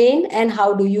the pain and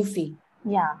how do you feel?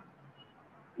 yeah.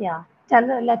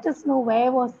 Let us know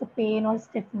where was the pain or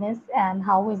stiffness and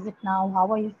how is it now? How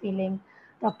are you feeling?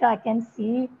 Doctor, I can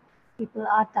see people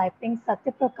are typing.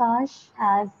 Satya Prakash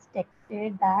has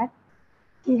texted that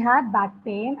he had back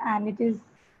pain and it is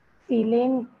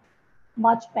feeling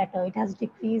much better. It has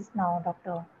decreased now,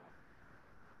 doctor.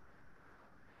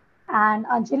 And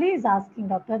Anjali is asking,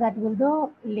 doctor, that will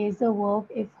the laser work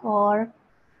if her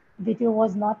video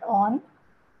was not on?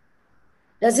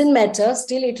 Doesn't matter.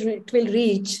 Still, it will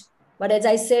reach. But as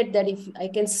I said, that if I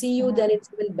can see you, then it's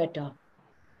even better.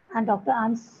 And doctor,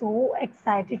 I'm so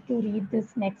excited to read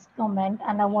this next comment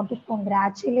and I want to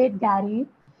congratulate Gary.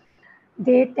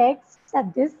 They text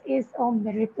that this is a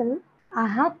miracle. I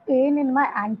had pain in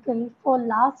my ankle for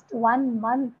last 1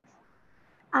 month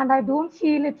and I don't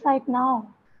feel it right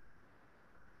now.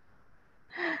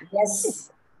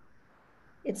 Yes.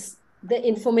 It's the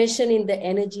information in the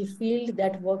energy field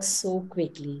that works so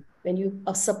quickly. When you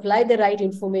supply the right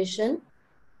information,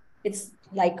 it's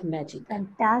like magic.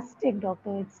 Fantastic,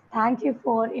 Doctor. Thank you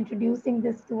for introducing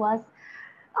this to us.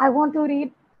 I want to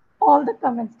read all the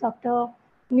comments, Doctor.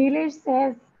 Nilesh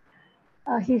says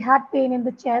he had pain in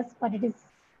the chest, but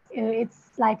it's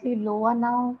slightly lower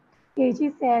now.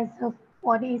 KG says her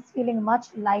body is feeling much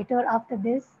lighter after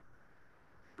this.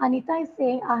 Anita is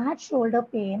saying I had shoulder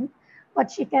pain,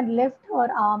 but she can lift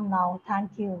her arm now.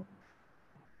 Thank you.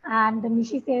 And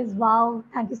Mishi says, wow,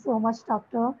 thank you so much,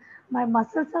 doctor. My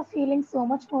muscles are feeling so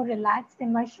much more relaxed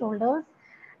in my shoulders,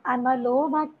 and my lower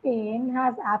back pain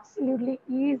has absolutely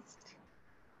eased.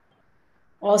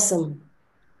 Awesome.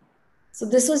 So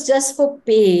this was just for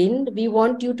pain. We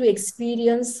want you to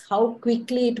experience how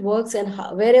quickly it works and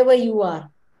wherever you are.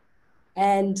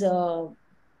 And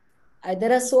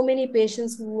there are so many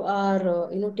patients who are,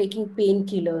 taking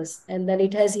painkillers, and then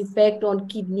it has effect on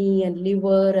kidney and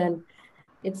liver, and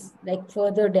it's like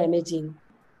further damaging.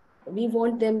 We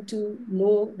want them to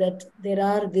know that there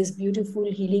are these beautiful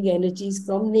healing energies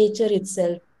from nature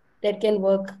itself that can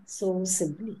work so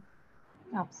simply.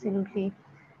 Absolutely.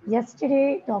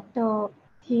 Yesterday, doctor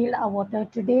healed our water.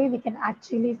 Today, we can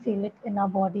actually feel it in our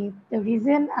body. The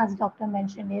reason, as doctor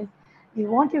mentioned, is we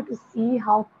want you to see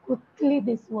how quickly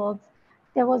this works.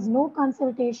 There was no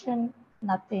consultation,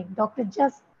 nothing. Doctor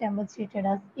just demonstrated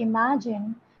us.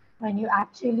 Imagine when you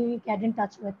actually get in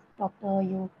touch with doctor,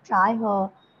 you try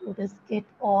her Lotus kit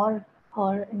or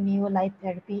her new light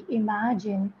therapy.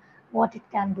 Imagine what it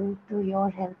can do to your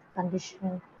health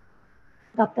condition.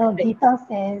 Dr. Geeta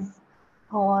says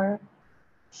her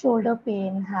shoulder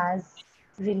pain has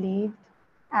relieved.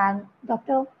 And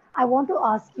Doctor, I want to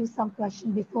ask you some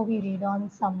question before we read on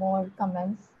some more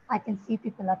comments. I can see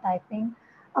people are typing.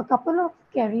 A couple of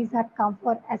queries had come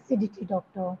for acidity,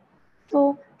 Doctor.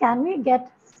 So can we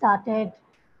get started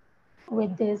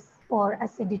with this for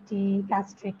acidity,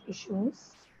 gastric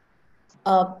issues?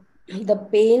 The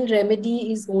pain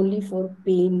remedy is only for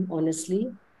pain,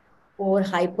 honestly. For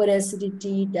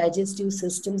hyperacidity, digestive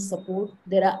system support,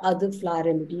 there are other flower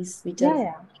remedies which are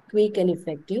Yeah. quick and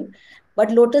effective.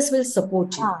 But Lotus will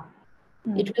support you. Ah,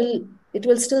 hmm. It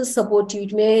will still support you.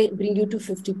 It may bring you to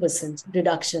 50%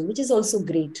 reduction, which is also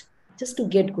great, just to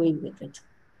get going with it.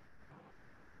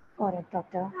 Correct,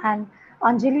 Doctor. And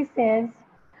Anjali says,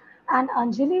 and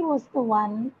Anjali was the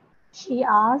one, she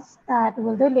asked that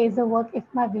will the laser work if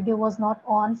my video was not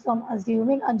on? So I'm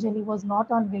assuming Anjali was not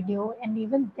on video. And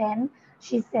even then,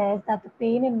 she says that the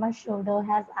pain in my shoulder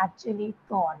has actually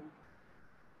gone.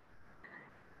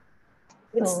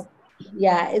 It's So,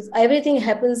 everything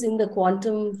happens in the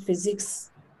quantum physics,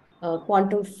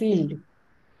 quantum field.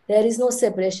 There is no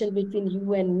separation between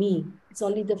you and me. It's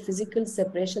only the physical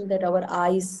separation that our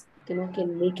eyes,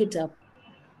 can make it up.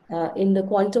 In the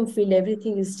quantum field,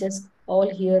 everything is just all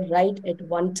here right at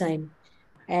one time.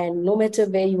 And no matter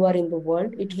where you are in the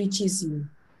world, it reaches you.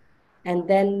 And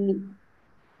then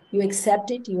you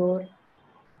accept it, you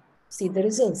see the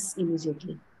results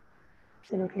immediately.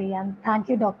 absolutely. And thank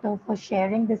you, doctor, for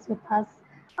sharing this with us,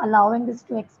 allowing us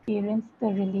to experience the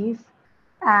relief.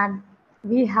 And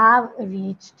we have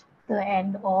reached the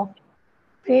end of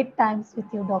great times with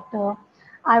you, Doctor.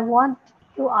 I want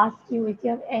to ask you if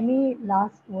you have any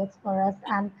last words for us.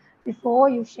 And before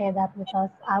you share that with us,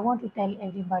 I want to tell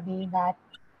everybody that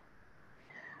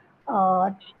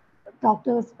uh,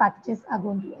 doctor's packages are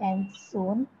going to end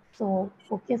soon. So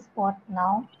focus spot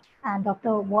now. And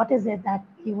Doctor, what is it that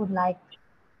you would like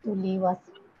to leave us?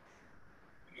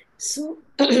 So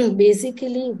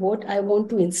basically, what I want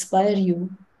to inspire you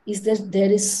is that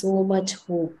there is so much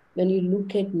hope when you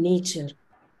look at nature.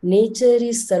 Nature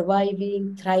is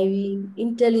surviving, thriving,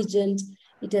 intelligent.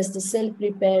 It has the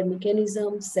self-repair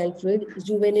mechanism,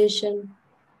 self-rejuvenation,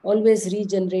 always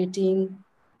regenerating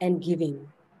and giving.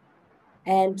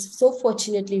 And so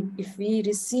fortunately, if we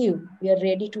are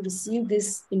ready to receive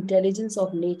this intelligence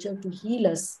of nature to heal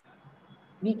us,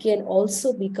 we can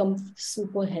also become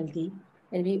super healthy,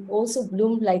 and we also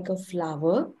bloom like a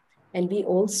flower. And we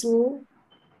also,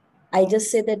 I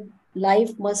just say that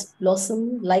life must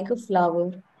blossom like a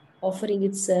flower, offering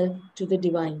itself to the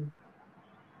divine.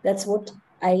 That's what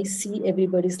I see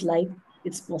everybody's life.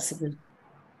 It's possible.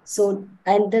 So,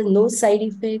 and there's no side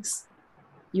effects.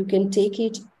 You can take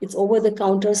it. It's over the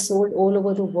counter, sold all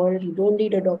over the world. You don't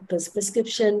need a doctor's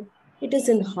prescription. It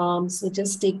isn't harm. So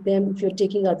just take them. If you're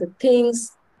taking other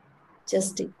things,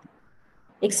 just take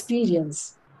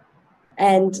experience.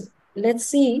 And let's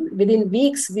see, within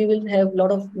weeks, we will have a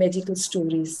lot of magical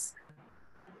stories.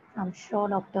 I'm sure,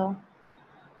 Doctor.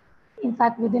 In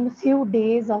fact, within a few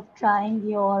days of trying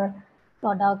your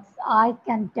products, I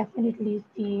can definitely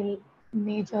feel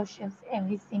major shifts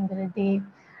every single day.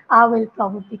 I will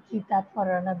probably keep that for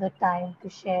another time to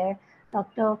share.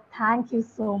 Doctor, thank you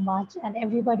so much. And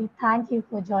everybody, thank you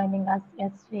for joining us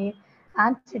yesterday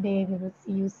and today. We will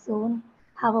see you soon.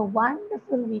 Have a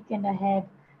wonderful weekend ahead.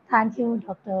 Thank you,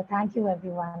 Doctor. Thank you,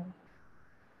 everyone.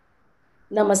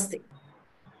 Namaste.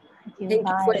 Thank you. Thank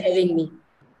you for Bye. having me.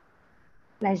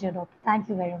 Pleasure, Doctor. Thank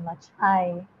you very much.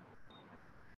 Bye.